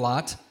mind a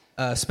lot,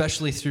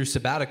 especially through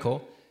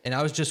sabbatical. And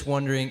I was just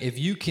wondering if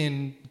you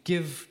can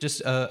give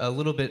just a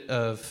little bit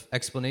of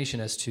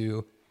explanation as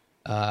to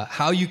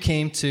how you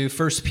came to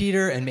 1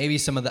 Peter and maybe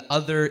some of the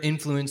other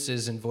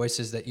influences and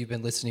voices that you've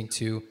been listening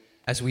to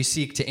as we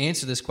seek to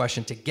answer this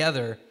question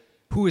together.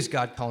 Who is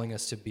God calling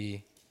us to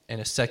be in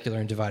a secular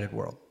and divided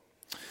world?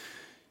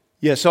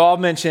 Yeah, so I'll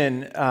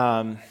mention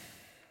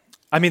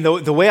I mean,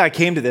 the way I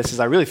came to this is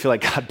I really feel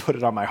like God put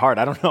it on my heart.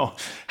 I don't know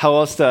how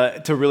else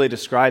to really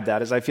describe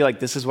that, is I feel like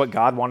this is what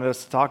God wanted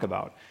us to talk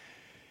about.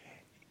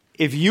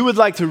 If you would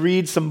like to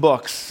read some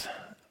books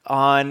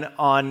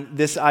on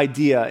this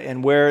idea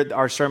and where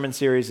our sermon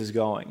series is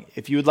going,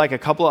 if you would like a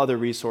couple other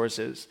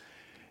resources,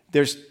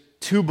 there's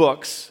 2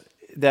 books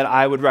that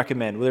I would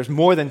recommend. Well, there's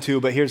more than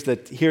 2, but here's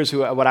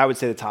what I would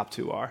say the top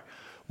 2 are.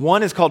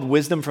 One is called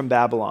Wisdom from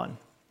Babylon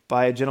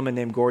by a gentleman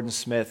named Gordon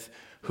Smith,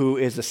 who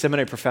is a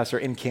seminary professor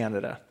in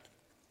Canada.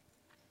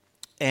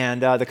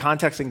 And the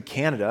context in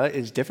Canada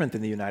is different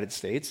than the United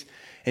States.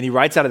 And he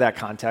writes out of that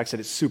context, and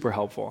it's super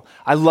helpful.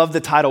 I love the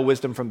title,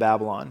 Wisdom from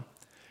Babylon.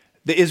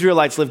 The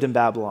Israelites lived in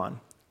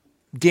Babylon.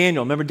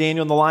 Daniel, remember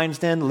Daniel in the lion's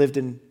den? Lived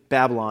in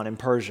Babylon, in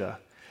Persia.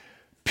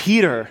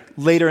 Peter,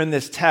 later in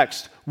this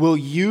text, will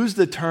use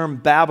the term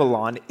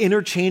Babylon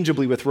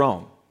interchangeably with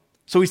Rome.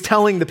 So he's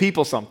telling the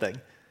people something.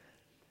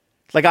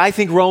 Like, I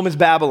think Rome is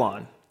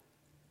Babylon.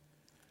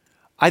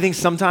 I think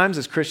sometimes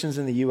as Christians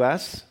in the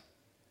U.S.,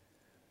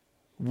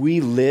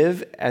 we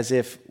live as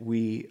if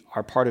we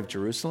are part of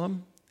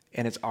Jerusalem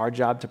and it's our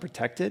job to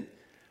protect it.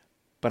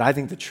 But I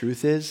think the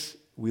truth is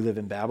we live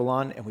in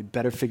Babylon, and we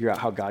better figure out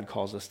how God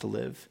calls us to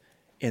live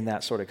in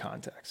that sort of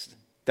context.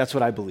 That's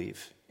what I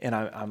believe, and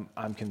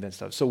I'm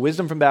convinced of. So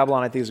Wisdom from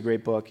Babylon, I think, is a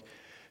great book.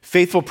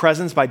 Faithful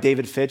Presence by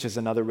David Fitch is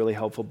another really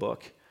helpful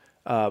book.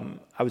 I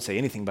would say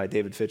anything by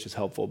David Fitch is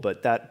helpful,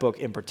 but that book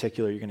in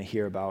particular you're going to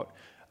hear about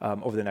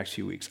over the next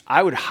few weeks.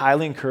 I would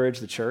highly encourage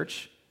the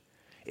church.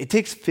 It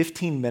takes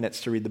 15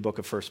 minutes to read the book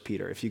of 1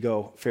 Peter if you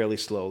go fairly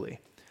slowly.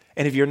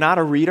 And if you're not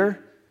a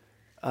reader,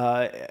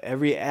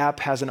 every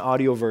app has an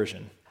audio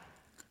version.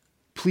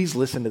 Please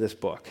listen to this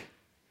book,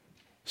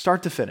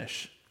 start to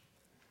finish,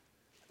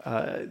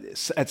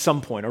 at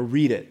some point, or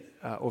read it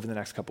over the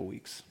next couple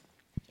weeks.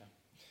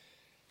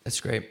 That's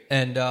great.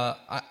 And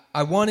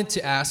I wanted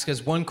to ask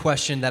as one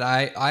question that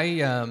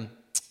I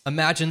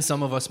imagine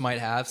some of us might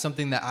have,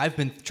 something that I've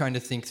been trying to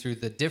think through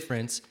the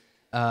difference.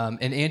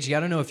 And Angie, I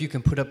don't know if you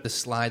can put up the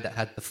slide that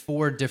had the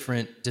 4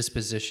 different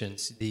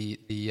dispositions, the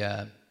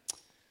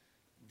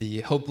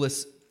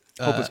hopeless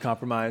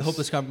compromise.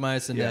 Hopeless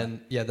compromise, and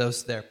then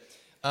those there.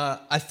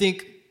 I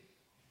think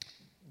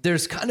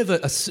there's kind of a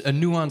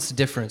nuanced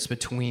difference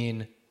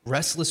between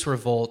restless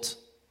revolt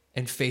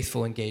and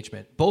faithful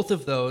engagement. Both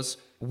of those,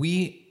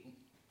 we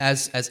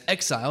as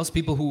exiles,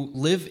 people who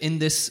live in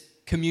this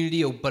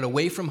community but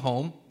away from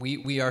home,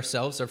 we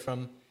ourselves are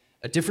from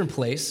a different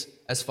place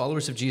as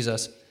followers of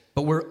Jesus,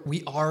 but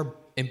we are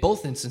in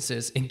both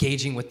instances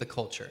engaging with the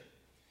culture.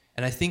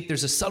 And I think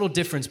there's a subtle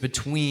difference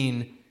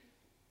between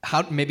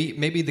how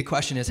maybe the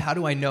question is, how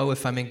do I know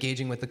if I'm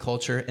engaging with the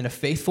culture in a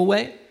faithful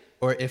way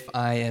or if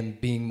I am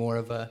being more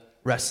of a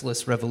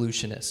restless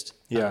revolutionist?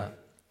 Yeah.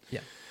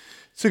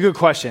 It's a good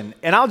question.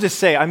 And I'll just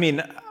say, I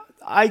mean,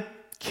 I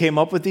came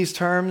up with these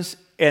terms,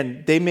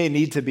 and they may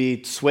need to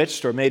be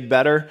switched or made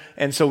better.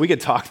 And so we could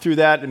talk through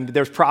that, and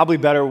there's probably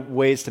better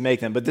ways to make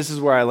them. But this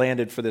is where I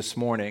landed for this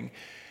morning.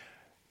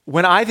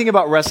 When I think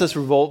about restless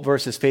revolt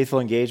versus faithful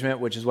engagement,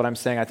 which is what I'm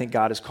saying I think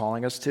God is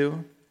calling us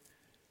to,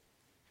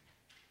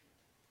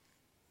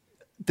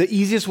 the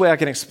easiest way I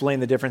can explain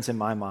the difference in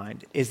my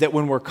mind is that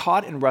when we're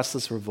caught in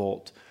restless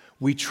revolt,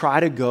 we try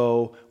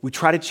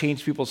to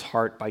change people's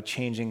heart by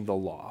changing the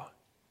law.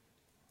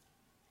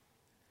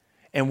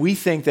 And we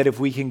think that if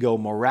we can go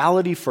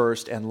morality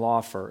first and law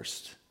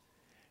first,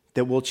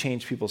 that we'll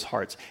change people's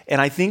hearts.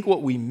 And I think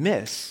what we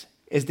miss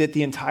is that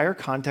the entire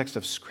context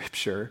of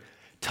Scripture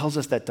tells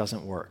us that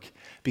doesn't work.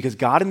 Because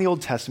God in the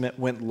Old Testament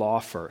went law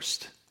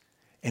first,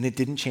 and it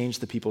didn't change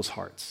the people's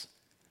hearts.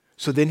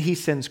 So then he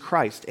sends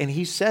Christ, and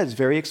he says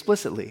very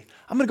explicitly,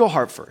 I'm going to go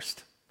heart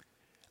first.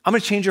 I'm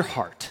going to change your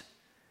heart.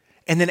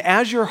 And then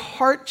as your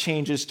heart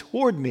changes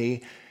toward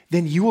me,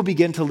 then you will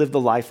begin to live the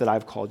life that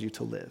I've called you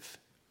to live.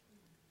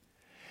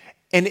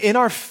 And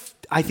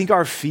I think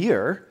our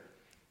fear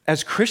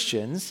as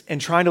Christians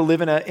and trying to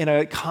live in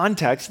a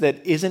context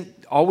that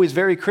isn't always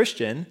very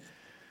Christian,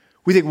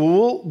 we think,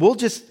 well, we'll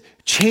just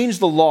change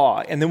the law,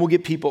 and then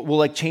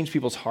we'll change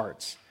people's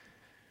hearts.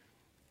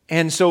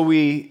 And so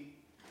we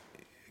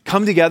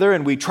come together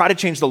and we try to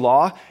change the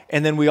law,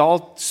 and then we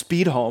all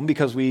speed home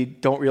because we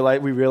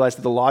realize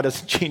that the law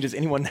doesn't change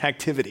anyone's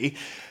activity.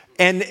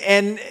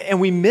 And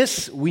we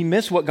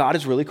miss what God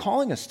is really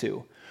calling us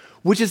to,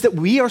 which is that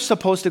we are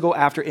supposed to go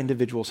after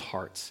individuals'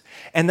 hearts,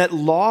 and that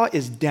law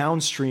is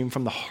downstream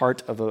from the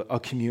heart of a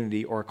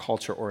community or a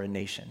culture or a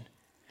nation.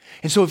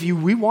 And so if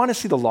we want to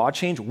see the law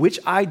change, which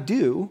I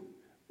do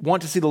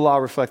want to see the law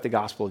reflect the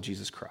gospel of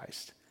Jesus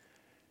Christ,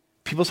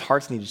 people's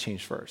hearts need to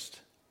change first.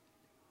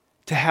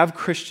 To have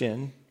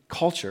Christian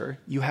culture,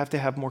 you have to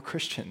have more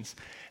Christians.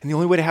 And the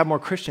only way to have more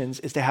Christians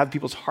is to have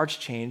people's hearts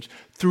change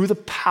through the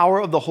power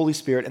of the Holy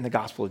Spirit and the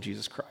gospel of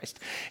Jesus Christ.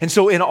 And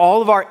so in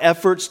all of our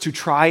efforts to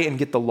try and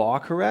get the law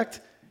correct,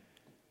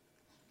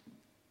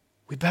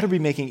 we better be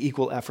making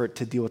equal effort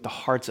to deal with the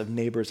hearts of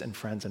neighbors and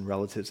friends and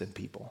relatives and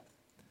people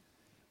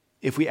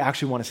if we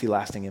actually want to see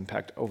lasting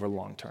impact over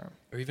long term.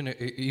 Or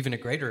even a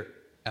greater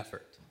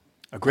effort.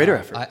 A greater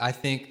effort. I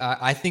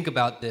think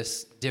about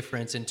this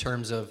difference in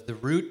terms of the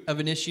root of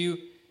an issue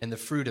and the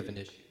fruit of an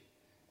issue.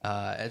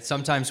 And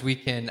sometimes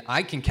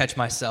I can catch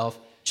myself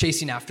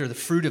chasing after the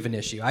fruit of an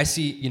issue. I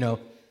see,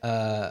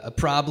 a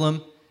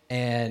problem,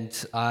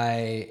 and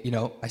I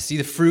see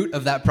the fruit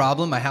of that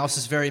problem. My house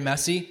is very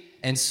messy,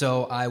 and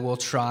so I will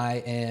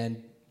try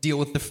and deal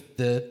with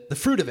the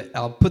fruit of it.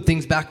 I'll put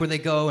things back where they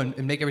go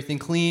and make everything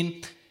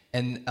clean.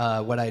 And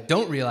what I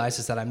don't realize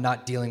is that I'm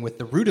not dealing with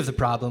the root of the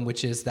problem,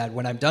 which is that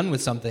when I'm done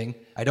with something,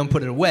 I don't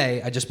put it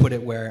away. I just put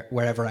it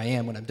wherever I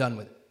am when I'm done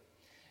with it.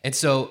 And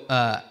so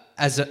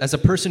as a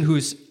person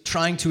who's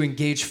trying to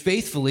engage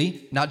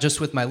faithfully, not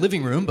just with my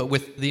living room, but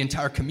with the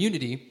entire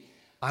community,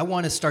 I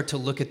want to start to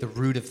look at the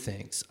root of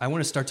things. I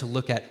want to start to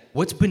look at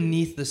what's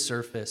beneath the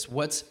surface,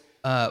 what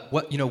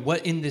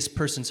in this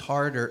person's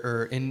heart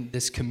or in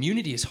this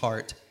community's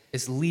heart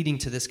is leading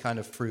to this kind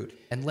of fruit.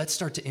 And let's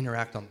start to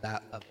interact on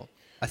that level.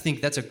 I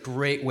think that's a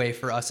great way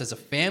for us as a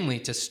family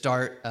to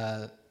start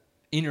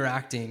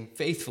interacting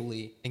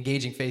faithfully,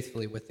 engaging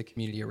faithfully with the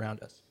community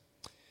around us.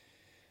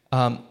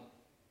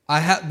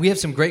 We have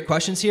some great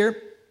questions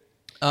here.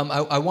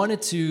 I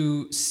wanted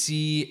to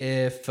see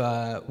if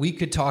we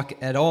could talk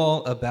at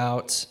all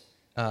about.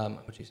 I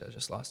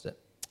just lost it.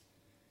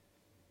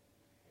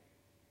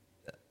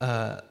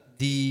 How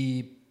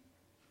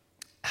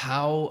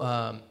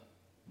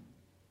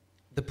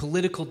the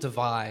political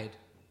divide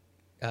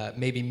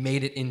maybe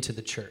made it into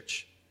the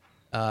church.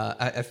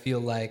 I feel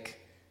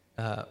like,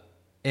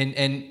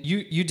 and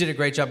you did a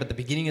great job at the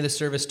beginning of the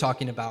service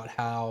talking about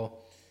how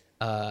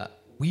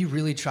we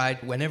really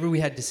tried, whenever we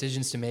had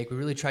decisions to make, we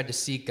really tried to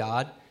seek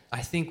God.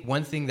 I think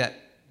one thing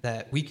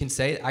that we can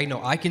say, I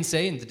know I can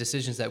say in the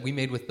decisions that we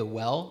made with the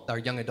Well, our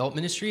young adult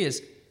ministry,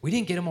 is we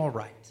didn't get them all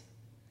right.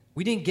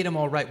 We didn't get them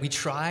all right. We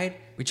tried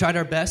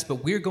our best,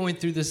 but we're going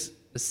through the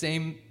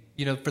same,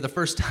 for the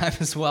first time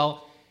as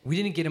well. We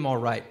didn't get them all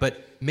right,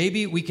 but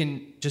maybe we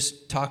can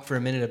just talk for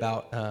a minute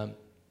about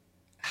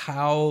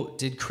how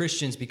did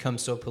Christians become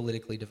so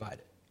politically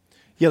divided?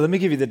 Yeah, let me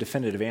give you the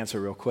definitive answer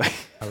real quick.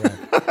 All right.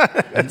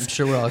 I'm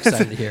sure we're all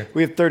excited to hear.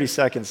 We have 30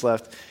 seconds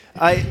left.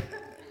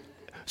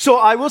 So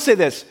I will say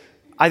this.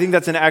 I think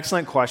that's an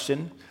excellent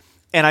question.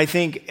 And I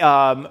think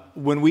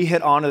when we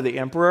hit Honor the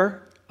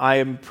Emperor, I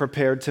am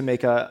prepared to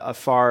make a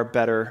far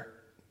better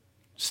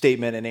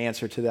statement and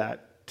answer to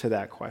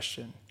that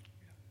question.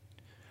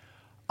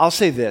 I'll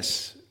say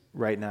this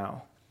right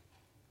now.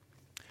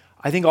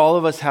 I think all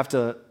of us have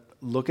to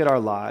look at our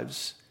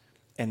lives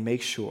and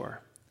make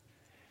sure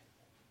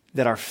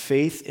that our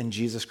faith in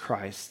Jesus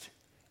Christ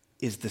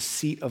is the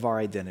seat of our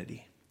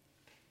identity.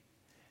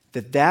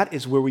 That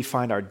is where we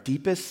find our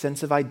deepest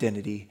sense of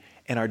identity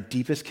and our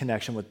deepest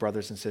connection with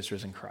brothers and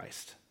sisters in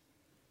Christ.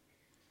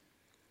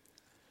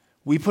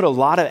 We put a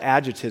lot of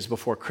adjectives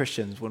before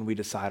Christians when we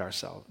describe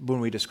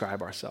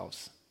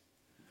ourselves.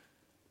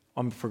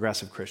 I'm a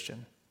progressive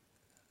Christian.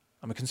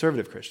 I'm a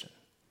conservative Christian.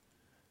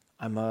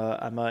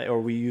 Or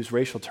we use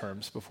racial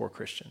terms before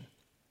Christian.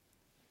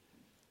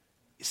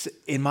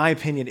 In my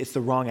opinion, it's the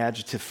wrong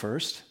adjective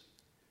first.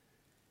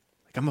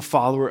 Like, I'm a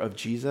follower of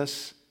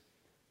Jesus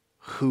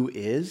who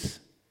is.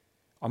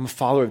 I'm a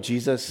follower of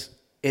Jesus.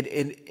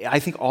 I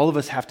think all of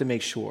us have to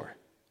make sure,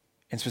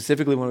 and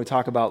specifically when we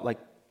talk about like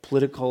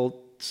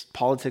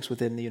politics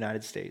within the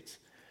United States,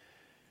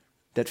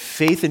 that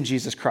faith in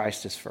Jesus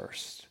Christ is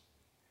first,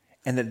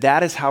 and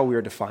that is how we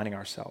are defining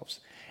ourselves.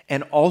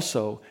 And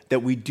also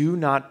that we do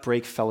not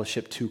break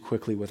fellowship too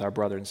quickly with our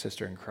brother and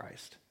sister in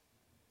Christ.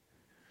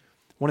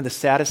 One of the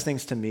saddest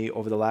things to me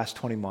over the last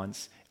 20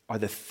 months are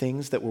the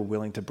things that we're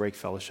willing to break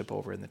fellowship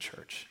over in the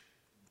church.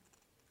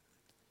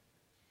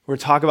 We're going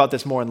to talk about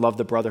this more in Love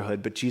the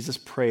Brotherhood, but Jesus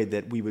prayed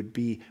that we would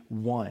be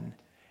one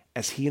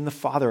as he and the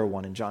Father are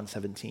one in John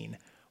 17.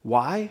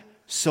 Why?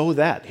 So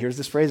that, here's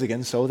this phrase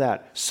again, so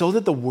that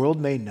the world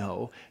may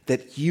know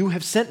that you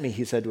have sent me,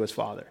 he said to his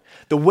Father.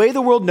 The way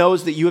the world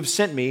knows that you have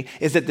sent me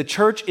is that the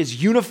church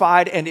is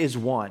unified and is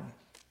one.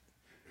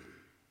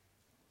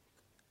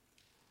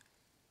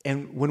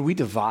 And when we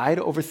divide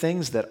over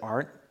things that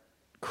aren't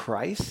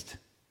Christ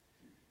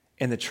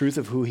and the truth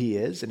of who he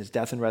is and his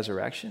death and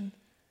resurrection,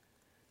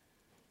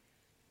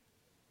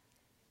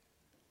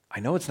 I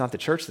know it's not the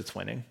church that's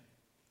winning.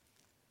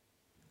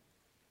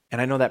 And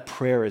I know that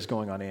prayer is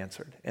going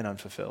unanswered and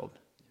unfulfilled.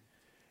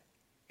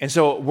 And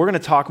so we're going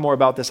to talk more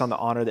about this on the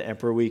Honor the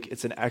Emperor Week.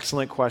 It's an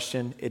excellent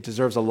question. It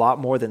deserves a lot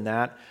more than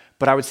that.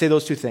 But I would say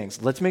those two things.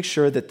 Let's make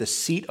sure that the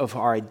seat of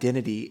our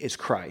identity is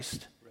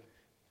Christ.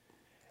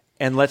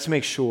 And let's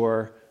make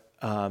sure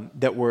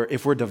that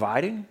if we're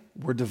dividing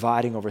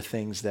over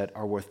things that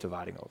are worth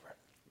dividing over.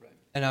 Right.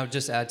 And I would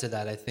just add to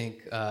that, I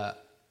think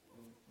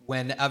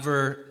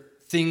whenever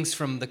things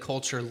from the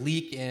culture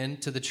leak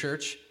into the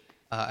church,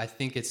 I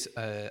think it's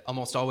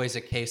almost always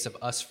a case of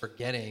us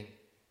forgetting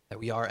that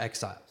we are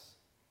exiles.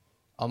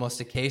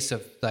 Almost a case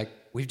of like,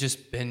 we've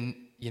just been,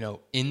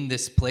 in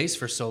this place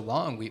for so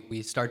long.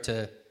 We start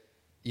to,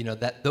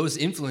 that those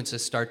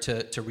influences start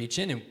to reach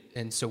in,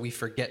 and so we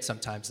forget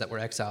sometimes that we're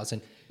exiles.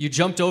 And, you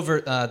jumped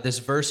over this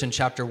verse in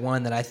chapter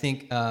 1 that I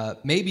think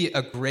may be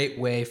a great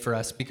way for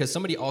us, because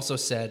somebody also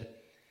said,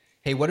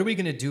 hey, what are we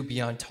going to do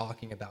beyond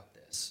talking about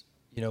this?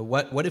 You know,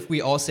 what if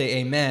we all say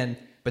amen,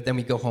 but then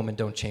we go home and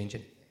don't change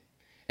anything?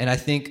 And I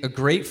think a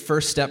great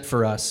first step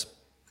for us,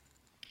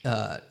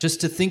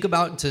 just to think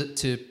about,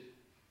 to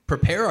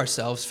prepare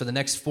ourselves for the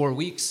next 4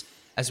 weeks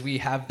as we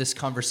have this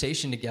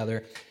conversation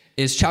together,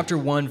 is chapter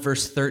 1,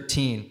 verse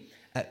 13.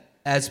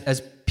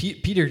 As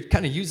Peter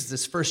kind of uses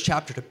this first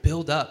chapter to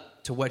build up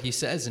to what he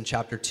says in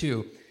chapter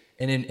 2.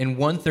 And in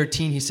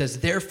 1:13, he says,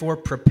 therefore,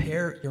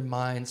 prepare your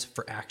minds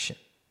for action.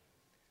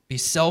 Be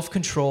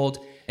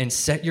self-controlled and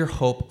set your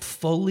hope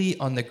fully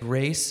on the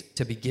grace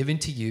to be given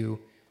to you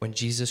when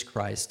Jesus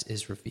Christ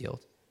is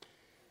revealed.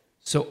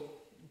 So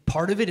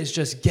part of it is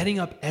just getting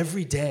up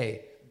every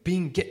day,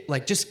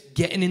 just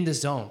getting in the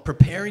zone,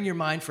 preparing your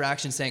mind for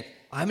action, saying,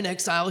 I'm an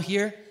exile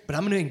here, but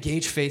I'm going to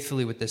engage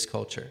faithfully with this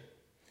culture.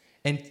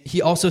 And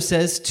he also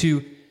says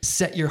to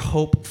set your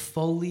hope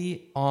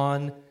fully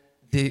on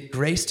the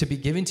grace to be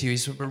given to you.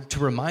 He's to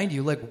remind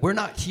you, like, we're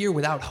not here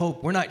without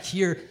hope. We're not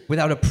here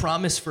without a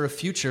promise for a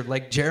future,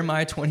 like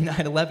Jeremiah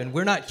 29:11.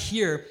 We're not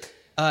here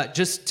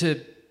just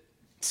to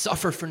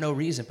suffer for no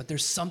reason, but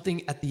there's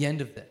something at the end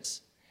of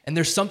this. And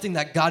there's something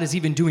that God is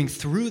even doing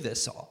through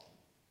this all.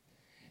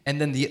 And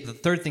then the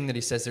third thing that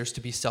he says, there's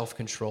to be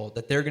self-controlled,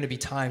 that there are going to be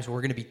times where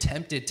we're going to be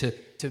tempted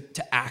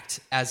to act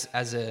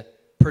as a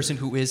person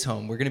who is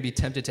home. We're going to be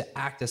tempted to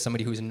act as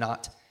somebody who's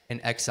not an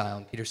exile.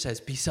 And Peter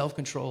says, be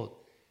self-controlled.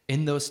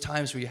 In those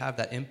times where you have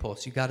that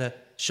impulse, you got to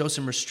show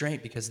some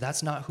restraint, because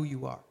that's not who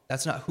you are.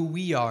 That's not who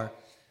we are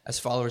as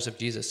followers of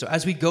Jesus. So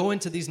as we go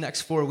into these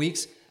next 4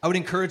 weeks, I would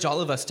encourage all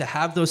of us to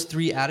have those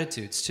three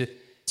attitudes,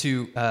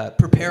 to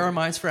prepare our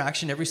minds for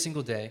action every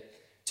single day,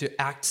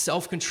 to act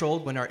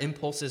self-controlled when our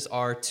impulses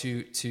are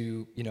to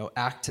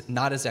act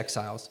not as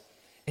exiles,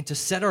 and to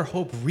set our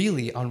hope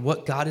really on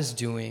what God is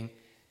doing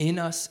in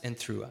us and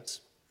through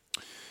us.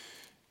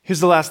 Here's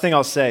the last thing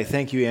I'll say.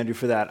 Thank you, Andrew,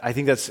 for that. I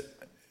think that's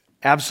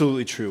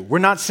absolutely true. We're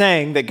not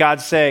saying that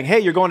God's saying, hey,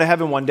 you're going to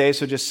heaven one day,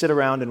 so just sit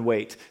around and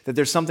wait, that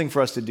there's something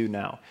for us to do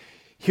now.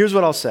 Here's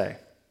what I'll say.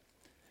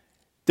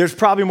 There's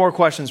probably more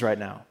questions right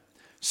now.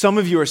 Some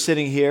of you are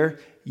sitting here,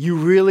 you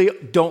really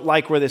don't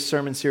like where this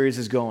sermon series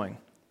is going.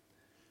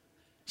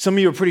 Some of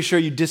you are pretty sure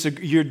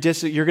you're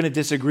going to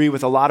disagree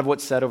with a lot of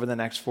what's said over the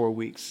next 4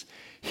 weeks.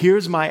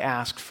 Here's my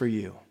ask for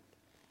you.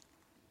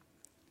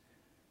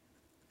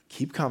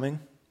 Keep coming.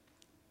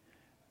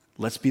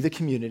 Let's be the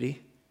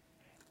community.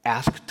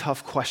 Ask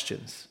tough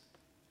questions.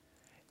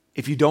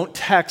 If you don't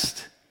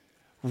text,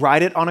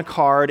 write it on a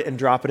card and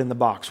drop it in the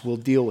box. We'll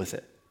deal with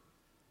it.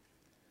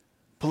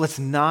 But let's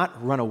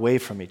not run away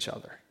from each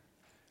other,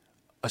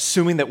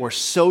 assuming that we're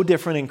so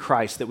different in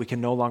Christ that we can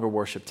no longer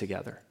worship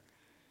together.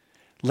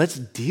 Let's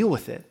deal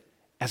with it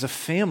as a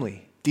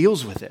family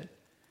deals with it.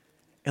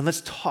 And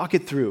let's talk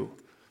it through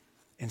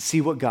and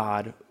see what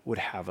God would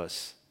have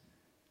us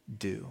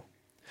do.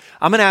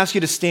 I'm going to ask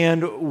you to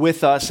stand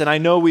with us, and I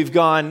know we've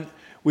gone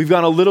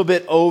a little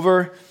bit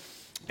over,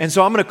 and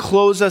so I'm going to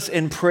close us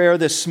in prayer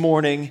this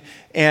morning.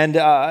 And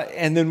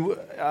then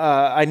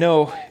I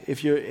know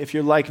if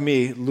you're like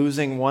me,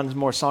 losing one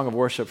more song of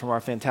worship from our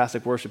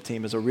fantastic worship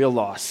team is a real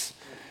loss.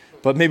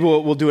 But maybe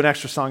we'll do an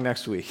extra song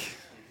next week.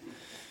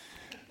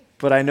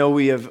 But I know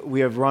we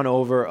have run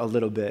over a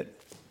little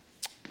bit.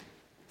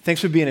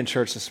 Thanks for being in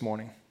church this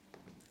morning.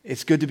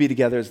 It's good to be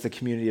together as the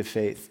community of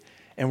faith.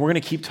 And we're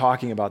going to keep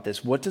talking about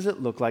this. What does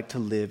it look like to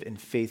live in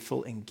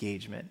faithful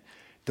engagement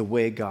the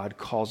way God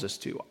calls us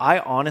to? I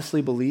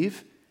honestly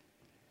believe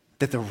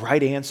that the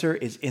right answer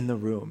is in the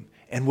room,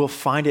 and we'll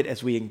find it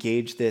as we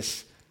engage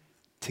this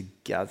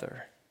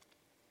together.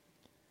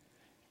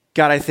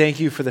 God, I thank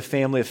you for the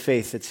family of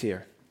faith that's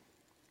here.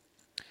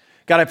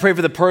 God, I pray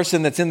for the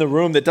person that's in the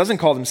room that doesn't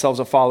call themselves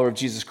a follower of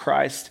Jesus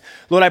Christ.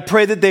 Lord, I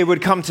pray that they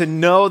would come to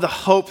know the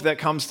hope that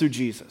comes through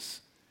Jesus,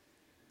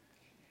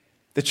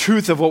 the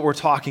truth of what we're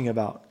talking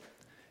about.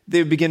 They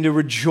would begin to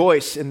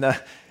rejoice in the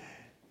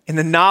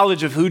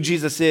knowledge of who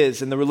Jesus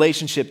is and the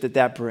relationship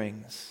that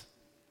brings.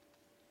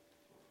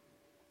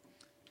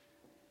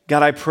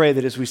 God, I pray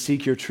that as we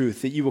seek your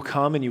truth, that you will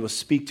come and you will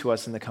speak to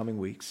us in the coming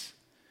weeks.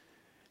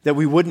 That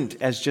we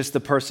wouldn't, as just the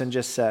person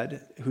just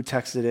said who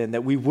texted in,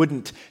 that we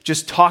wouldn't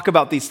just talk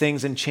about these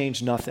things and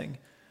change nothing.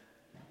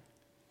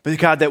 But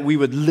God, that we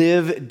would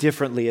live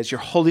differently as your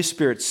Holy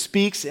Spirit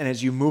speaks and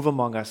as you move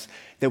among us,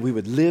 that we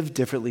would live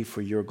differently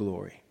for your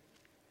glory.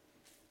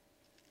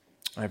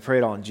 I pray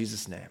it all in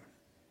Jesus' name.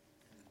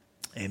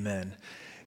 Amen.